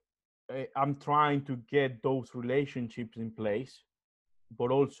I'm trying to get those relationships in place, but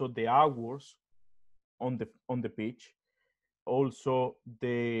also the hours on the pitch, also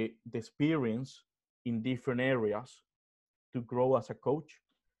the experience in different areas to grow as a coach.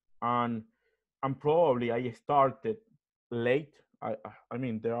 And probably I started late. I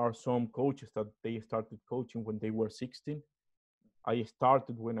mean, there are some coaches that they started coaching when they were 16. I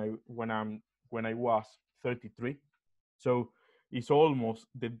started when I was 33. So it's almost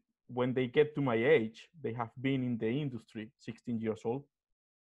when they get to my age, they have been in the industry 16 years old.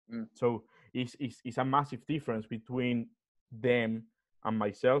 So it's a massive difference between them and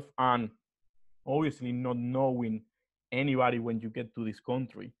myself. And obviously not knowing anybody when you get to this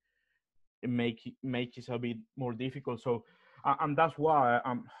country, it makes it a bit more difficult. So and that's why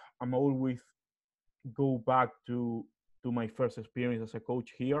I'm always go back to my first experience as a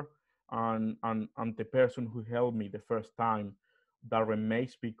coach here, and the person who helped me the first time, Darren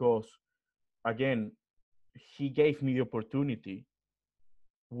Mace, because again, he gave me the opportunity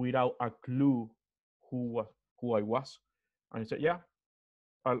without a clue who I was, and he said, yeah,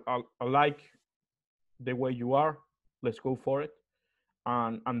 I like the way you are, let's go for it.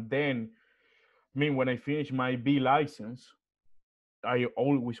 And then, I mean, when I finished my B license, I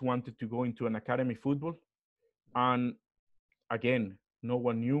always wanted to go into an academy football. And again, no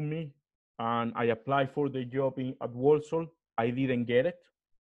one knew me. And I applied for the job at Walsall. I didn't get it.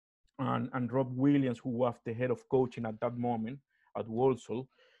 And Rob Williams, who was the head of coaching at that moment at Walsall,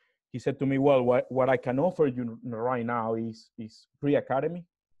 he said to me, well, what I can offer you right now is pre-academy.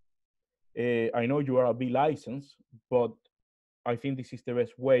 I know you are a B license, but I think this is the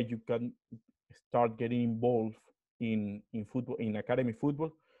best way you can start getting involved in football, in academy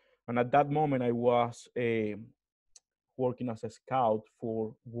football. And at that moment, I was working as a scout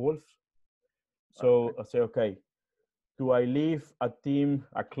for Wolves. So I said, okay, do I leave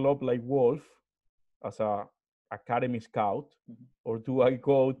a club like Wolf as a academy scout, or do I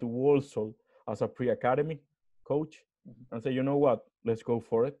go to Walsall as a pre-academy coach? And say, you know what, let's go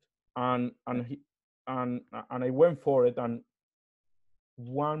for it. And and I went for it. And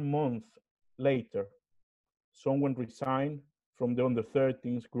 1 month later, someone resigned from the under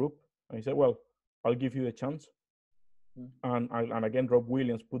 13s group. And I said, well, I'll give you a chance. And again, Rob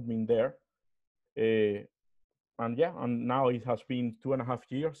Williams put me in there. And yeah, and now it has been 2.5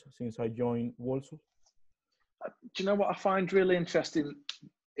 years since I joined Walsall. Do you know what I find really interesting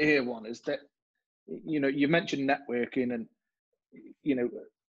here, Juan, is that, you know, you mentioned networking, and, you know,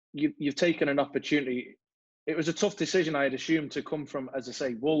 you've taken an opportunity. It was a tough decision, I had assumed, to come from, as I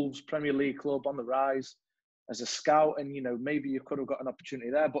say, Wolves, Premier League club on the rise, as a scout, and, you know, maybe you could have got an opportunity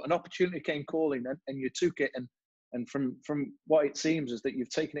there, but an opportunity came calling, and you took it, and from what it seems is that you've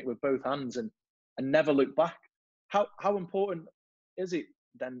taken it with both hands and never looked back. How important is it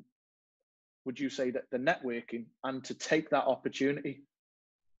then, would you say, that the networking and to take that opportunity?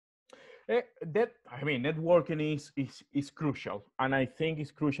 Networking is crucial, and I think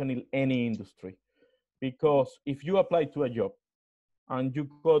it's crucial in any industry, because if you apply to a job and you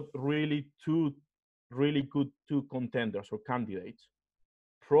got really good two contenders or candidates,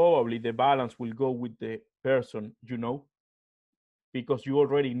 probably the balance will go with the person you know, because you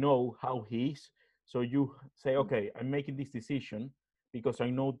already know how he is. So you say, okay, I'm making this decision because I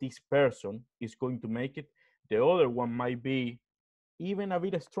know this person is going to make it. The other one might be even a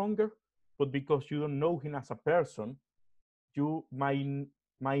bit stronger, but because you don't know him as a person, you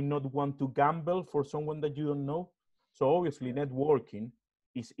might not want to gamble for someone that you don't know. So obviously networking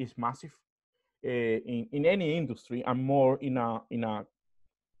is massive in any industry, and more in a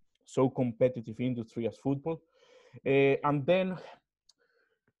so competitive industry as football. And then,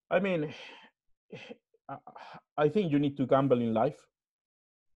 I mean, I think you need to gamble in life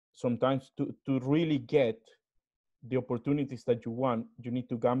sometimes to really get the opportunities that you want. You need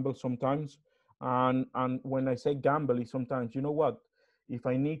to gamble sometimes. And when I say gamble, is sometimes, you know what, if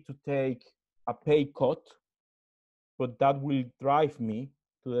I need to take a pay cut, but that will drive me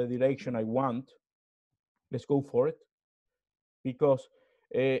to the direction I want, let's go for it. Because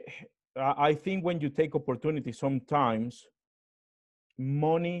I think when you take opportunities, sometimes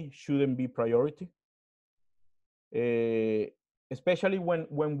money shouldn't be priority. Especially when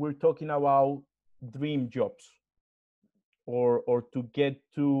we're talking about dream jobs, or to get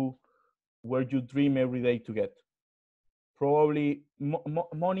to where you dream every day to get. Probably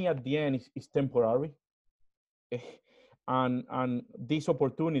money at the end is temporary. And these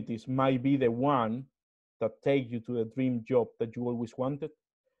opportunities might be the one that take you to the dream job that you always wanted.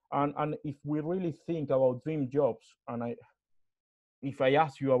 And if we really think about dream jobs, and if I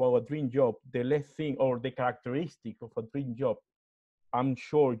ask you about a dream job, the less thing or the characteristic of a dream job, I'm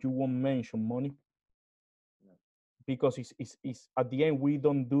sure you won't mention money. Because it's at the end, we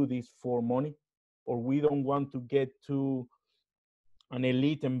don't do this for money, or we don't want to get to an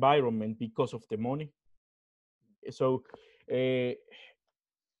elite environment because of the money. So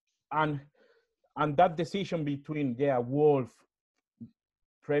and that decision between Wolf,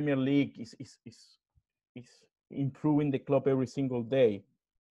 Premier League is improving the club every single day.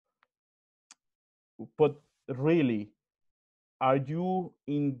 But really, are you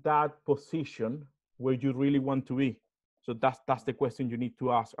in that position where you really want to be? So that's the question you need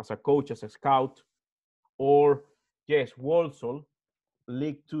to ask as a coach, as a scout. Or yes, Walsall,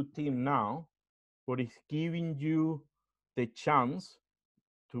 League Two team now, but it's giving you the chance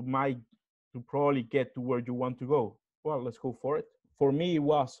to probably get to where you want to go. Well, let's go for it. For me, it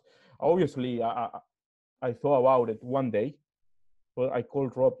was obviously I thought about it one day, but I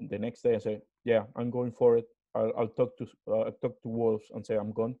called Rob the next day and said, "Yeah, I'm going for it. I'll talk to Wolves and say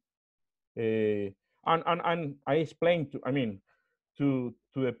I'm gone." And I explained to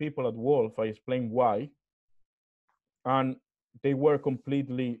the people at Wolf, I explained why, and they were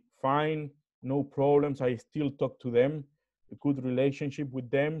completely fine, no problems. I still talk to them, a good relationship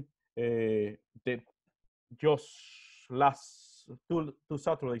with them. They just last two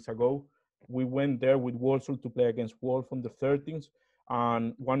Saturdays ago, we went there with Walsall to play against Wolf on the 13th,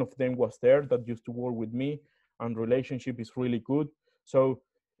 and one of them was there that used to work with me, and relationship is really good. So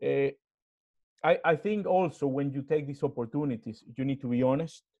I think also when you take these opportunities, you need to be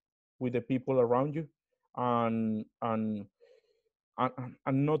honest with the people around you, and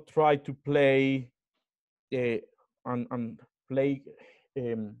not try to play and play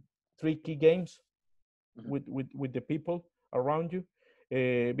tricky games with the people around you,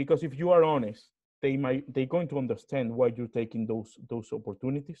 because if you are honest, they're going to understand why you're taking those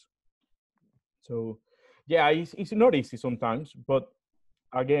opportunities. So yeah, it's not easy sometimes, but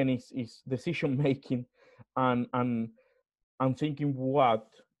again, it's decision making, and thinking what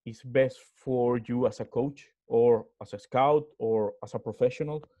is best for you as a coach, or as a scout, or as a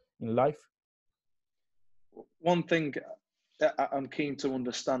professional in life. One thing I'm keen to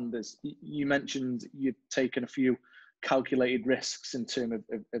understand is you mentioned you'd taken a few calculated risks in terms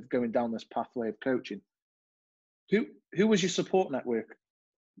of going down this pathway of coaching. Who was your support network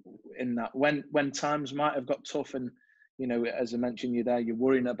in that when times might have got tough and, you know, as I mentioned, you're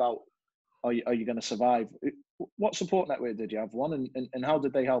worrying about are you going to survive? What support network did you have, Juan, and how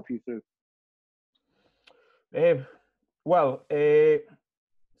did they help you through? Well,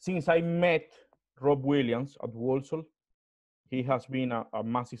 since I met Rob Williams at Walsall, he has been a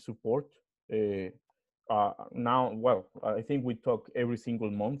massive support. Now, well, I think we talk every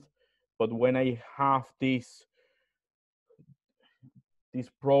single month, but when I have these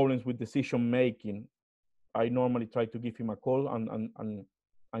problems with decision making, I normally try to give him a call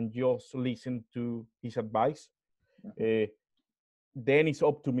and just listen to his advice. Then it's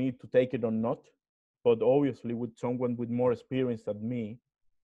up to me to take it or not. But obviously, with someone with more experience than me,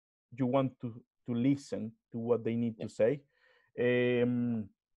 you want to listen to what they need to say.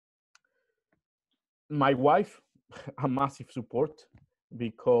 My wife, a massive support,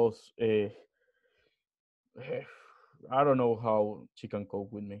 because I don't know how she can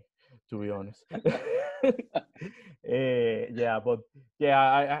cope with me, to be honest. Yeah, but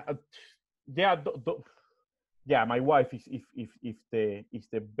yeah, yeah, my wife is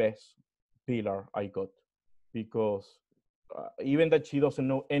the best pillar I got, because even that she doesn't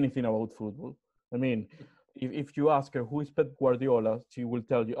know anything about football. I mean, if you ask her who is Pep Guardiola, she will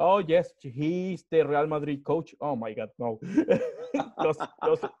tell you, "Oh yes, he's the Real Madrid coach." Oh my God, no!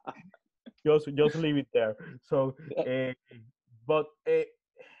 just leave it there. So, but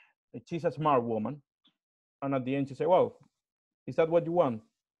she's a smart woman, and at the end she said, "Well, is that what you want?"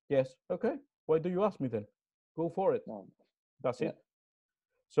 Yes. Okay. Why do you ask me then? Go for it. That's it.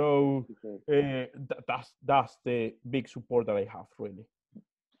 So that's the big support that I have, really.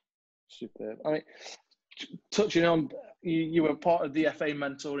 Superb. I mean, touching on, you were part of the FA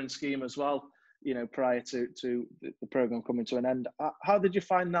mentoring scheme as well, you know, prior to the program coming to an end. How did you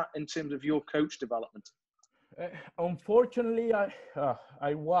find that in terms of your coach development? Unfortunately,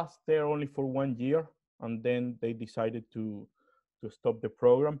 I was there only for 1 year, and then they decided to stop the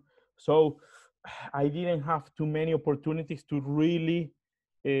program. So I didn't have too many opportunities to really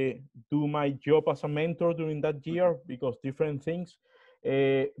do my job as a mentor during that year, because different things.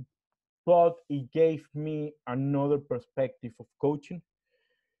 But it gave me another perspective of coaching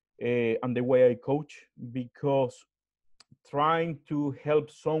and the way I coach, because trying to help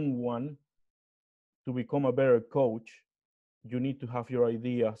someone to become a better coach, you need to have your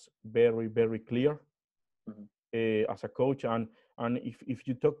ideas very, very clear as a coach. And if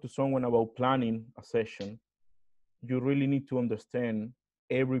you talk to someone about planning a session, you really need to understand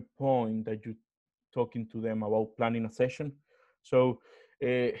every point that you're talking to them about planning a session. So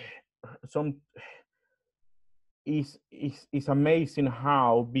it's amazing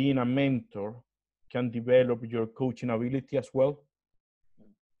how being a mentor can develop your coaching ability as well,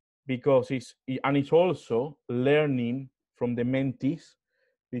 because it's also learning from the mentees,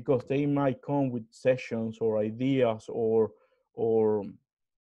 because they might come with sessions or ideas or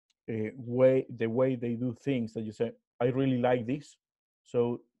the way they do things that you say, I really like this.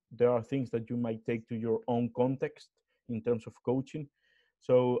 So there are things that you might take to your own context in terms of coaching.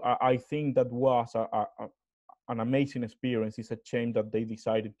 So I think that was an amazing experience. It's a shame that they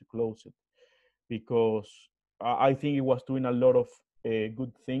decided to close it, because I think it was doing a lot of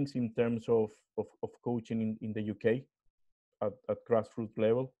good things in terms of coaching in the UK at grassroots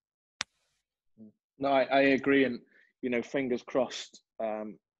level. No, I agree, and you know, fingers crossed,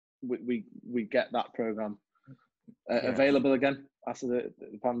 we get that program available again after the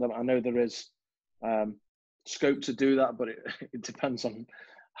pandemic. I know there is scope to do that, but it depends on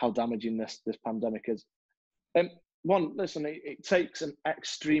how damaging this pandemic is. One, listen, it takes an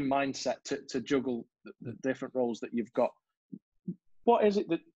extreme mindset to juggle the different roles that you've got. What is it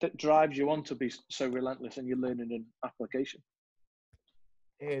that drives you on to be so relentless in your learning and application?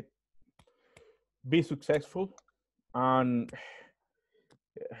 Be successful, and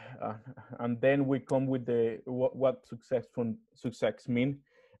then we come with the what success mean.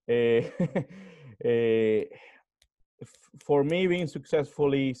 For me, being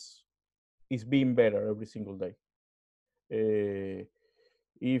successful is being better every single day.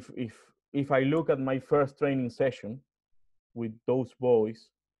 If I look at my first training session with those boys,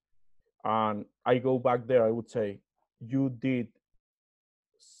 and I go back there, I would say you did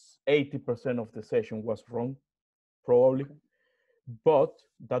 80% of the session was wrong, probably, but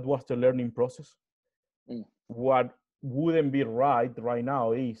that was the learning process. What wouldn't be right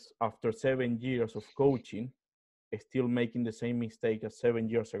now is, after 7 years of coaching, still making the same mistake as 7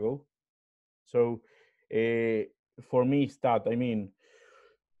 years ago. So uh, for me is that, I mean,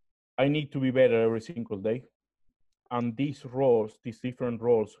 I need to be better every single day. And these roles, these different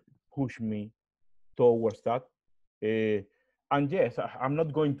roles, push me towards that. Uh, and yes, I'm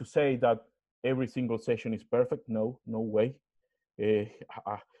not going to say that every single session is perfect. No, no way. Uh,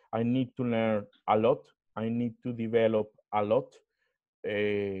 I, I need to learn a lot. I need to develop a lot.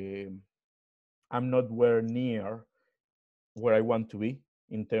 Uh, I'm not where near where I want to be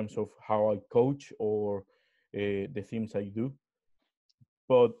in terms of how I coach or the things I do.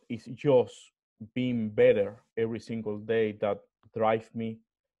 But it's just being better every single day that drive me.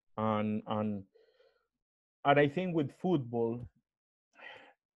 And and and I think with football,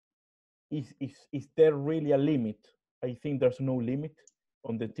 is there really a limit? I think there's no limit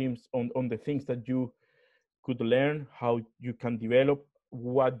on the teams on the things that you could learn, how you can develop,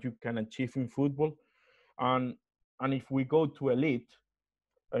 what you can achieve in football. And and if we go to elite,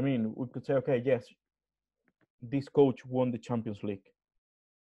 I mean, we could say, okay, yes, this coach won the Champions League,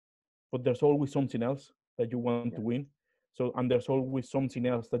 but there's always something else that you want to win. So, and there's always something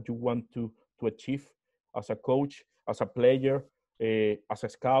else that you want to achieve as a coach, as a player, as a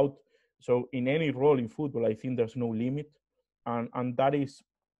scout. So, in any role in football, I think there's no limit, and that is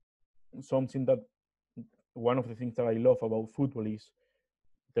something that one of the things that I love about football is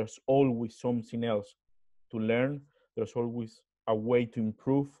there's always something else to learn. There's always a way to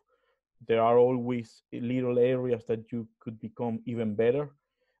improve. There are always little areas that you could become even better,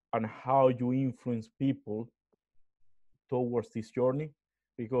 and how you influence people towards this journey.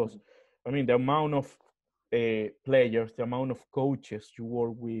 Because I mean, the amount of players, the amount of coaches you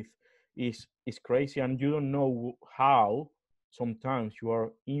work with is crazy, and you don't know how sometimes you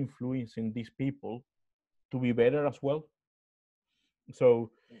are influencing these people to be better as well.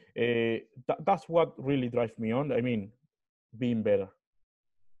 So that's what really drives me on. I mean, being better.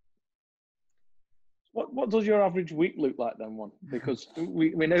 What does your average week look like then, Juan? Because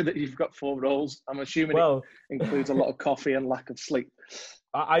we know that you've got 4 roles. I'm assuming it includes a lot of coffee and lack of sleep.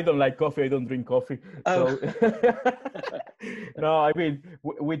 I don't like coffee. I don't drink coffee. Oh. So no, I mean,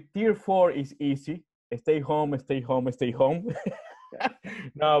 with tier 4 is easy. Stay home, stay home, stay home.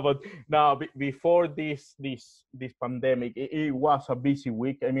 No, but no, before this pandemic, it was a busy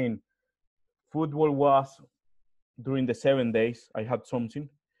week. I mean, football was during the 7 days. I had something.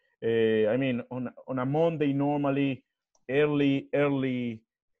 I mean, on a Monday, normally early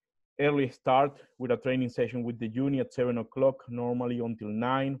start with a training session with the uni at 7 o'clock, normally until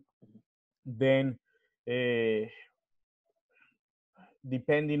 9. Then,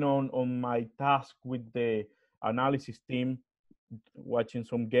 depending on my task with the analysis team, watching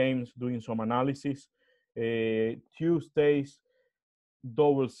some games, doing some analysis. Tuesdays,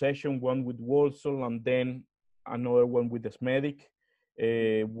 double session, one with Walsall and then another one with the Smedic.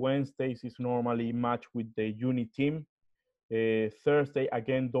 Wednesdays is normally match with the uni team. Thursday,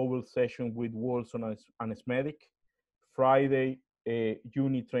 again, double session with Walsall and Smedic. Friday,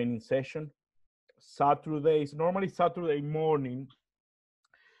 uni training session. Saturdays, normally Saturday morning,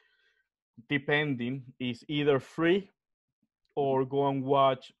 depending, is either free or go and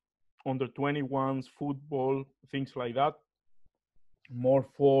watch under 21s football, things like that. More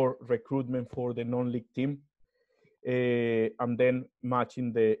for recruitment for the non-league team, and then match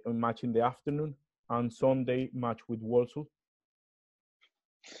in the afternoon, and Sunday match with Walsall.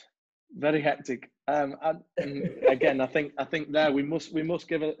 Very hectic. And again, I think there we must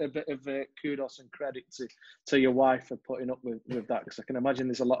give a bit of kudos and credit to your wife for putting up with that, because I can imagine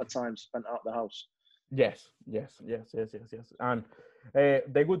there's a lot of time spent out the house. Yes. And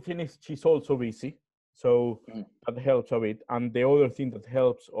the good thing is she's also busy, so that helps a bit. And the other thing that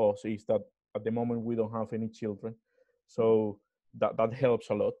helps us is that at the moment we don't have any children, so that helps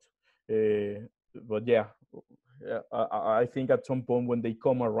a lot. But yeah, I think at some point when they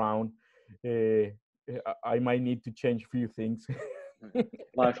come around, I might need to change a few things.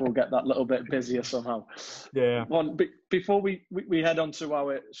 Life will get that little bit busier somehow. Yeah. One, before we head on to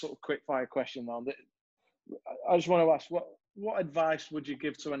our sort of quick fire question round, I just want to ask, what advice would you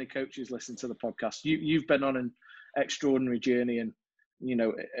give to any coaches listening to the podcast? You've been on an extraordinary journey, and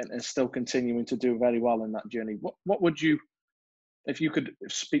and still continuing to do very well in that journey. What would you, if you could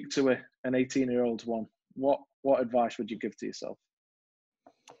speak to an 18-year-old one, what advice would you give to yourself?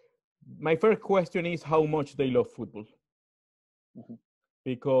 My first question is how much they love football.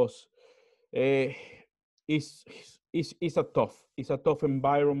 Because it's a tough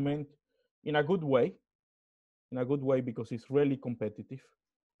environment in a good way, because it's really competitive.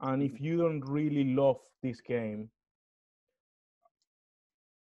 And if you don't really love this game,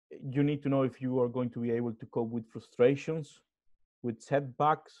 you need to know if you are going to be able to cope with frustrations, with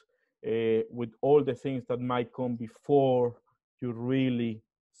setbacks, with all the things that might come before you really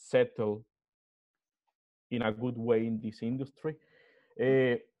settle in a good way in this industry.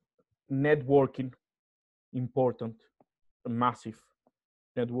 Networking, important, massive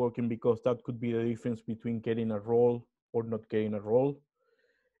networking, because that could be the difference between getting a role or not getting a role.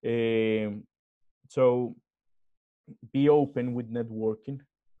 So be open with networking,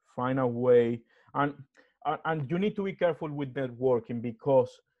 find a way, and you need to be careful with networking,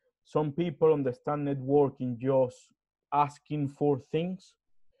 because some people understand networking just asking for things,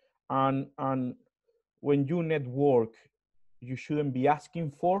 and when you network, you shouldn't be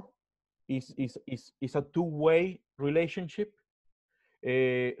asking for. It's a two-way relationship.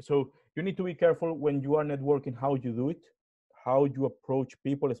 So you need to be careful when you are networking, how you do it, how you approach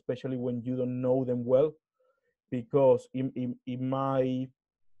people, especially when you don't know them well, because it might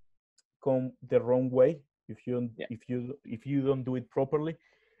come the wrong way if you don't, if you don't do it properly.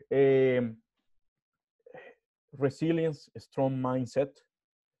 Resilience, a strong mindset,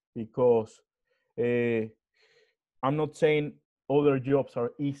 because I'm not saying other jobs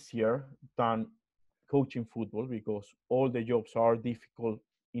are easier than coaching football, because all the jobs are difficult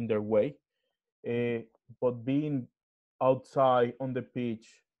in their way. But being outside on the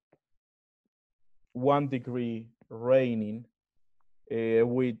pitch, 1 degree raining,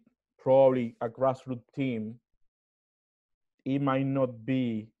 with probably a grassroots team, it might not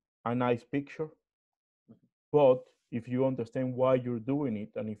be a nice picture. But if you understand why you're doing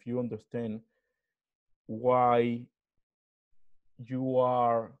it, and if you understand why you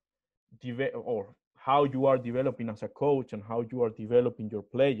are or how you are developing as a coach and how you are developing your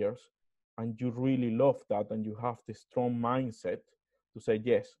players, and you really love that, and you have the strong mindset to say,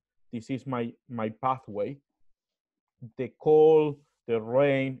 yes, this is my pathway, the cold, the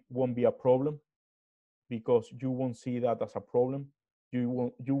rain won't be a problem, because you won't see that as a problem.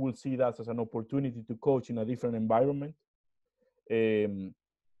 You will see that as an opportunity to coach in a different environment.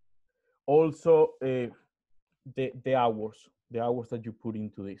 Also, the hours that you put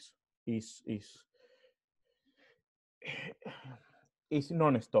into this is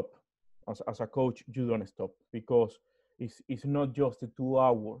non-stop. As a coach, you don't stop, because it's not just the 2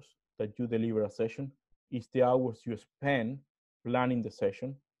 hours that you deliver a session, it's the hours you spend planning the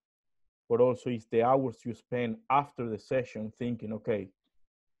session, but also it's the hours you spend after the session thinking, okay,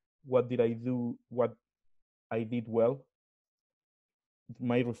 what did I do, what I did well,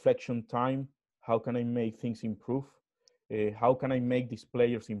 my reflection time, how can I make things improve, how can I make these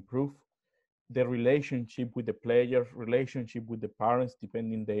players improve, the relationship with the players, relationship with the parents,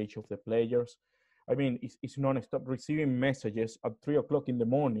 depending the age of the players. I mean, it's non-stop, receiving messages at 3 o'clock in the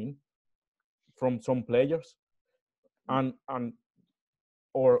morning from some players, and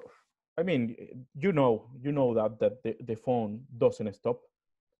or, I mean, you know that the phone doesn't stop.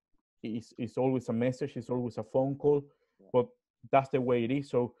 It's always a message, it's always a phone call, but that's the way it is.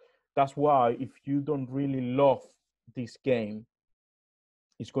 So that's why, if you don't really love this game,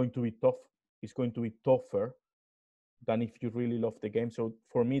 it's going to be tough. It's going to be tougher than if you really love the game. So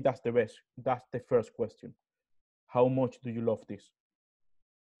for me, that's the first question. How much do you love this?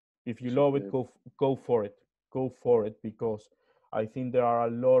 If you love it, go for it, because I think there are a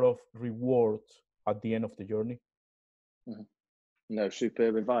lot of rewards at the end of the journey. Mm-hmm. No,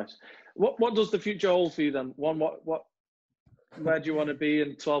 superb advice. What does the future hold for you then? Juan, where do you want to be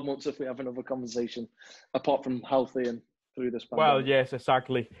in 12 months if we have another conversation, apart from healthy and through this pandemic? Well, yes,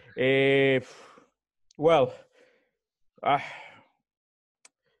 exactly.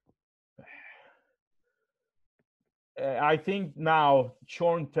 I think now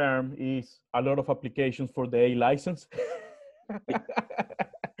short term is a lot of applications for the A license.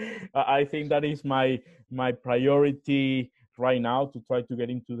 I think that is my priority right now, to try to get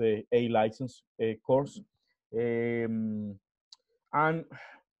into the A license course, and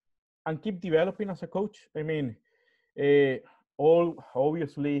keep developing as a coach. I mean,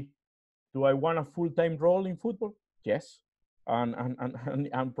 obviously, do I want a full-time role in football? Yes,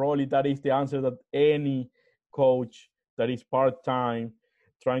 and probably that is the answer that any coach that is part-time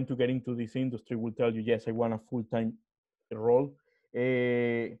trying to get into this industry will tell you. Yes, I want a full-time role.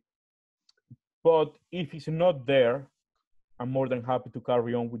 But if it's not there, I'm more than happy to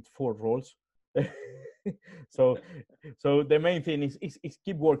carry on with 4 roles. so the main thing is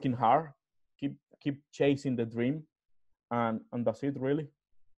keep working hard, keep chasing the dream, and that's it, really.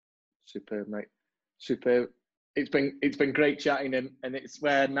 Superb, mate. Superb. It's been great chatting, and it's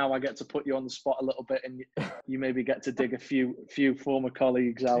where now I get to put you on the spot a little bit, and you maybe get to dig a few former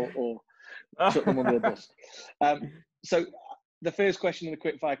colleagues out or chuck them under the bus. So the first question in the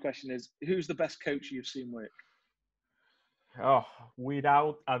quick fire question is, who's the best coach you've seen work? Oh,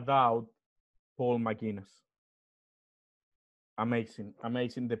 without a doubt, Paul McGuinness. Amazing,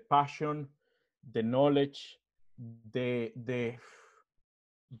 amazing. The passion, the knowledge, the the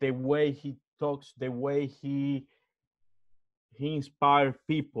the way he talks, the way he inspires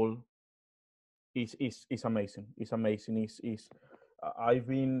people is amazing. It's amazing. Is I've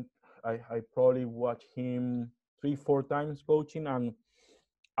been I probably watched him 3 4 times coaching, and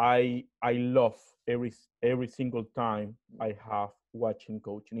I love every single time I have watching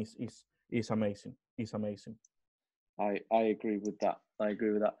coaching. Is amazing. It's amazing. I agree with that. I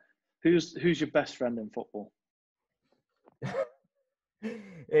agree with that. Who's your best friend in football?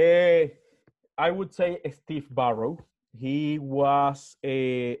 I would say Steve Barrow. He was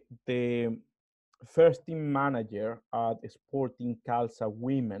the first team manager at Sporting Calza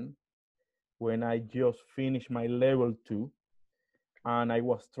Women when I just finished my level 2, and I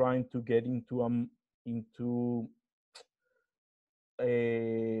was trying to get into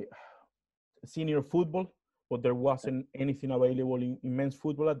a senior football, but there wasn't anything available in men's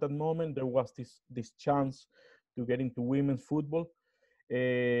football at that moment. There was this chance to get into women's football,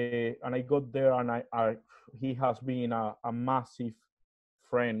 and I got there, and he has been a massive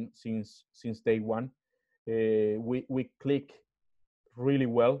friend since day one. We click really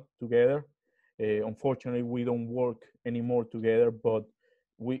well together. Unfortunately, we don't work anymore together, but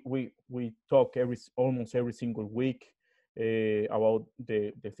we talk almost every single week about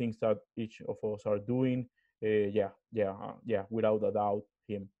the things that each of us are doing. Yeah, without a doubt,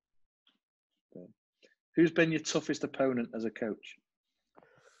 him. Who's been your toughest opponent as a coach?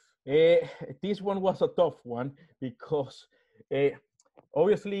 This one was a tough one because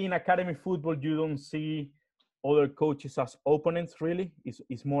obviously in academy football you don't see other coaches as opponents really.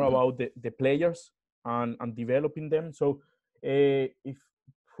 It's more about the players and developing them. So if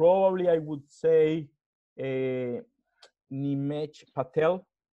probably I would say Nimej Patel.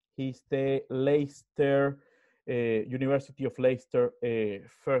 He's the Leicester University of Leicester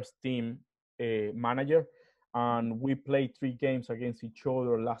first team manager, and we played 3 games against each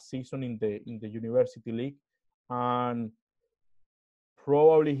other last season in the University League, and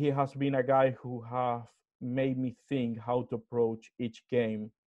probably he has been a guy who have made me think how to approach each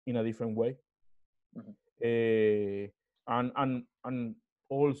game in a different way. And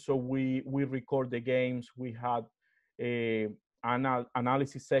also we record the games. We had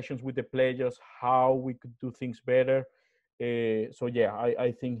analysis sessions with the players, how we could do things better. So yeah,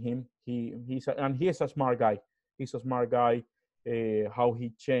 I think he's a smart guy. He's a smart guy. How he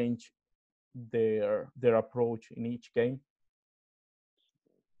changed their approach in each game.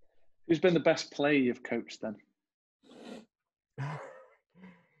 Who's been the best player you've coached then?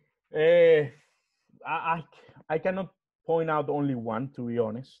 I cannot point out only one, to be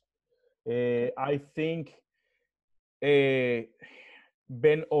honest. I think Ben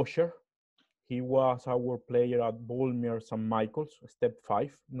Osher. He was our player at Bolmere St. Michael's, Step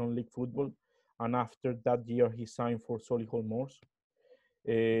 5, non-league football. And after that year, he signed for Solihull Moors.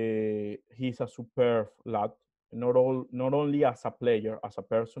 He's a superb lad, not only as a player, as a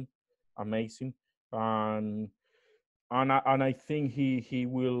person, amazing. And I think he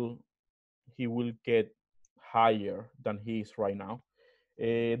will get higher than he is right now.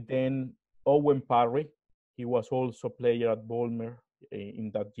 Then Owen Parry, he was also player at Bolmer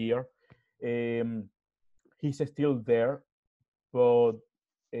in that year. He's still there, but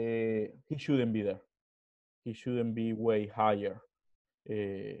he shouldn't be there. He shouldn't be way higher,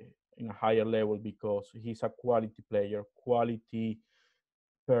 in a higher level, because he's a quality player, quality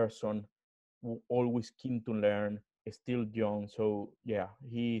person, always keen to learn, still young. So yeah,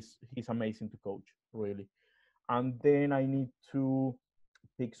 he's amazing to coach, really. And then I need to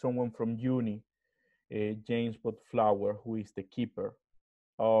pick someone from uni, James Flower, who is the keeper.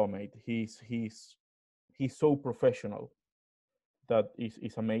 Oh mate, he's so professional. That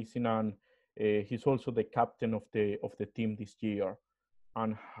is amazing, and he's also the captain of the team this year.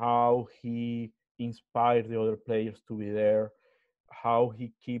 And how he inspired the other players to be there, how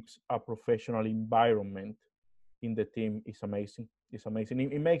he keeps a professional environment in the team is amazing. It's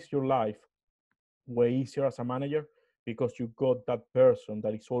amazing. It makes your life way easier as a manager, because you got that person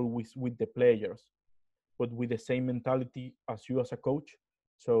that is always with the players, but with the same mentality as you as a coach.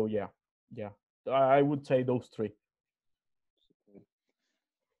 So yeah, I would say those 3.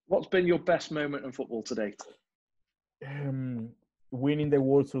 What's been your best moment in football to date? Winning the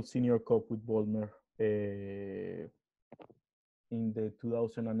Warsaw Senior Cup with Bolmer in the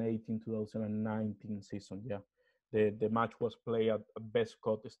 2018-2019 season. Yeah, the match was played at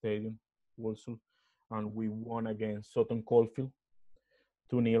Bescott Stadium, Warsaw, and we won against Sutton Coldfield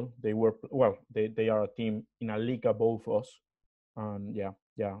 2-0. They were, well, they are a team in a league above us. And yeah,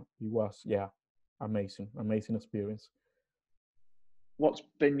 it was, amazing experience. What's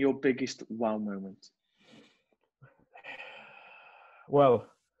been your biggest wow moment? Well,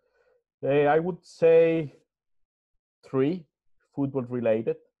 I would say 3 football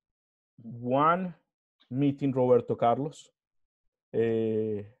related. One, meeting Roberto Carlos.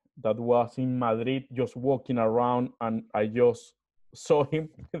 That was in Madrid, just walking around, and I just saw him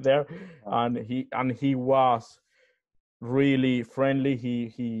there, and he was really friendly.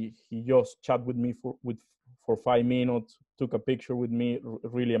 He just chat with me for 5 minutes, took a picture with me.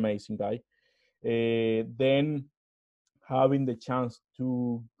 Really amazing guy. Then having the chance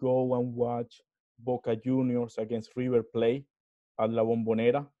to go and watch Boca Juniors against River Plate at La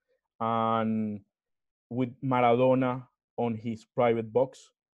Bombonera, and with Maradona on his private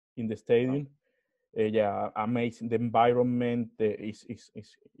box in the stadium. Amazing. The environment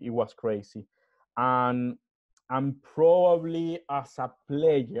it was crazy. And probably as a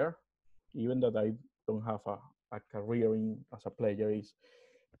player, even that I don't have a career as a player, is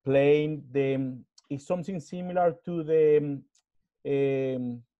playing is something similar to the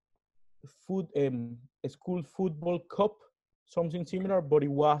school football cup, something similar, but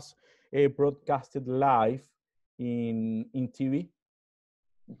it was broadcasted live in TV,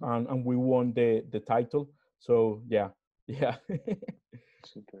 and we won the title. So yeah.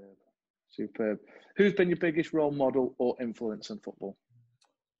 Superb. Who's been your biggest role model or influence in football?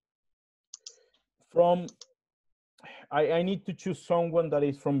 I need to choose someone that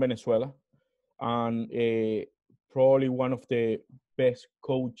is from Venezuela, and probably one of the best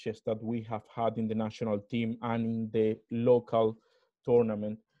coaches that we have had in the national team and in the local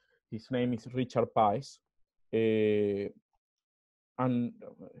tournament. His name is Richard Paez,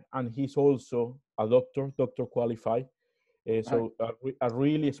 and he's also a doctor qualified. So a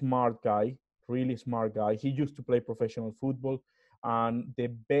really smart guy. He used to play professional football, and the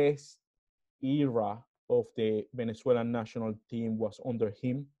best era of the Venezuelan national team was under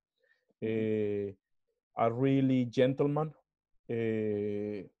him. A really gentleman,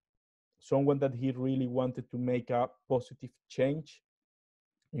 someone that he really wanted to make a positive change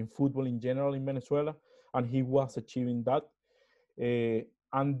in football in general in Venezuela, and he was achieving that.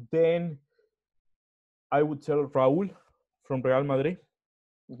 And then I would tell Raúl from Real Madrid.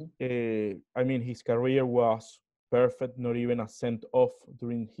 I mean, his career was perfect, not even a cent off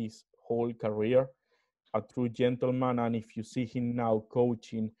during his whole career. A true gentleman, and if you see him now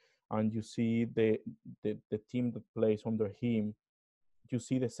coaching, and you see the team that plays under him, you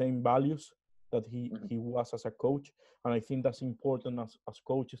see the same values that he was as a coach. And I think that's important as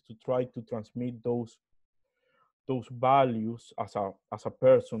coaches to try to transmit those values as a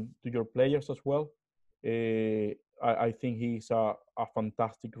person to your players as well. I think he's a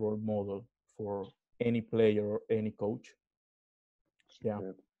fantastic role model for any player or any coach. Yeah.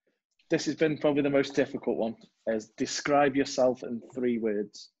 This has been probably the most difficult one. Describe yourself in 3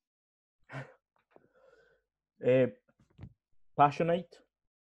 words. Passionate,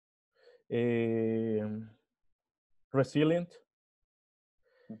 resilient,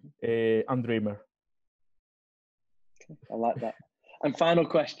 and dreamer. I like that. And final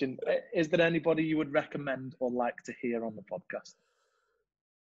question, is there anybody you would recommend or like to hear on the podcast?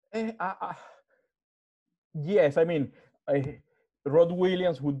 Yes, I mean, Rod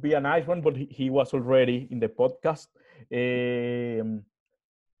Williams would be a nice one, but he was already in the podcast.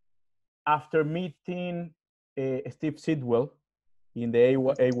 After meeting Steve Sidwell in the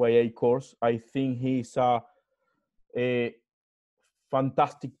AYA course, I think he's a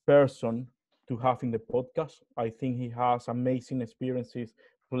fantastic person to have in the podcast. I think he has amazing experiences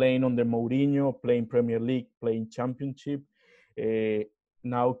playing under Mourinho, playing Premier League, playing Championship,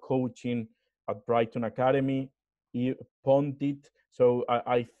 now coaching at Brighton Academy, Pundit. So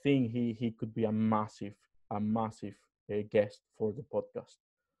I think he could be a massive guest for the podcast.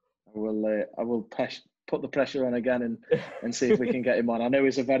 I will put the pressure on again and see if we can get him on. I know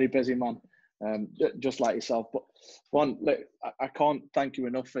he's a very busy man, just like yourself. But Juan, look, I can't thank you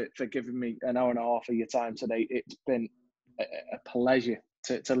enough for giving me an hour and a half of your time today. It's been a pleasure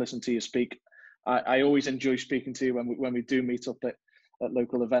to listen to you speak. I always enjoy speaking to you when we do meet up at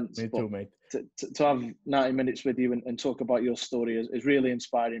local events. Me too, mate. To have 90 minutes with you and talk about your story is really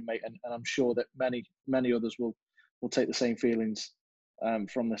inspiring, mate. And I'm sure that many others will take the same feelings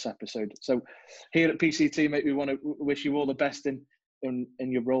from this episode. So here at PCT, mate, we want to wish you all the best in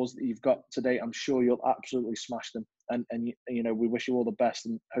your roles that you've got today. I'm sure you'll absolutely smash them. And you know, we wish you all the best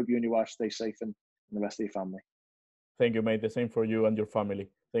and hope you and your wife stay safe and the rest of your family. Thank you, mate. The same for you and your family.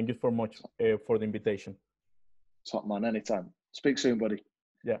 Thank you so much for the invitation. Top man, anytime. Speak soon, buddy.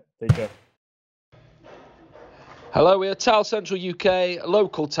 Yeah, take care. Hello, we are Tile Central UK,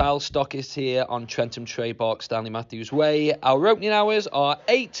 local tile stockist here on Trentham Trade Park, Stanley Matthews Way. Our opening hours are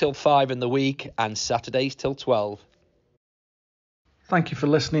 8 till 5 in the week and Saturdays till 12. Thank you for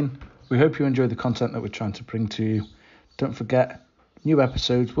listening. We hope you enjoy the content that we're trying to bring to you. Don't forget, new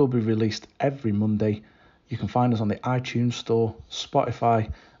episodes will be released every Monday. You can find us on the iTunes Store,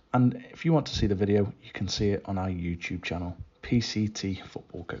 Spotify, and if you want to see the video, you can see it on our YouTube channel, PCT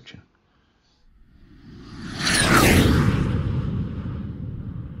Football Coaching.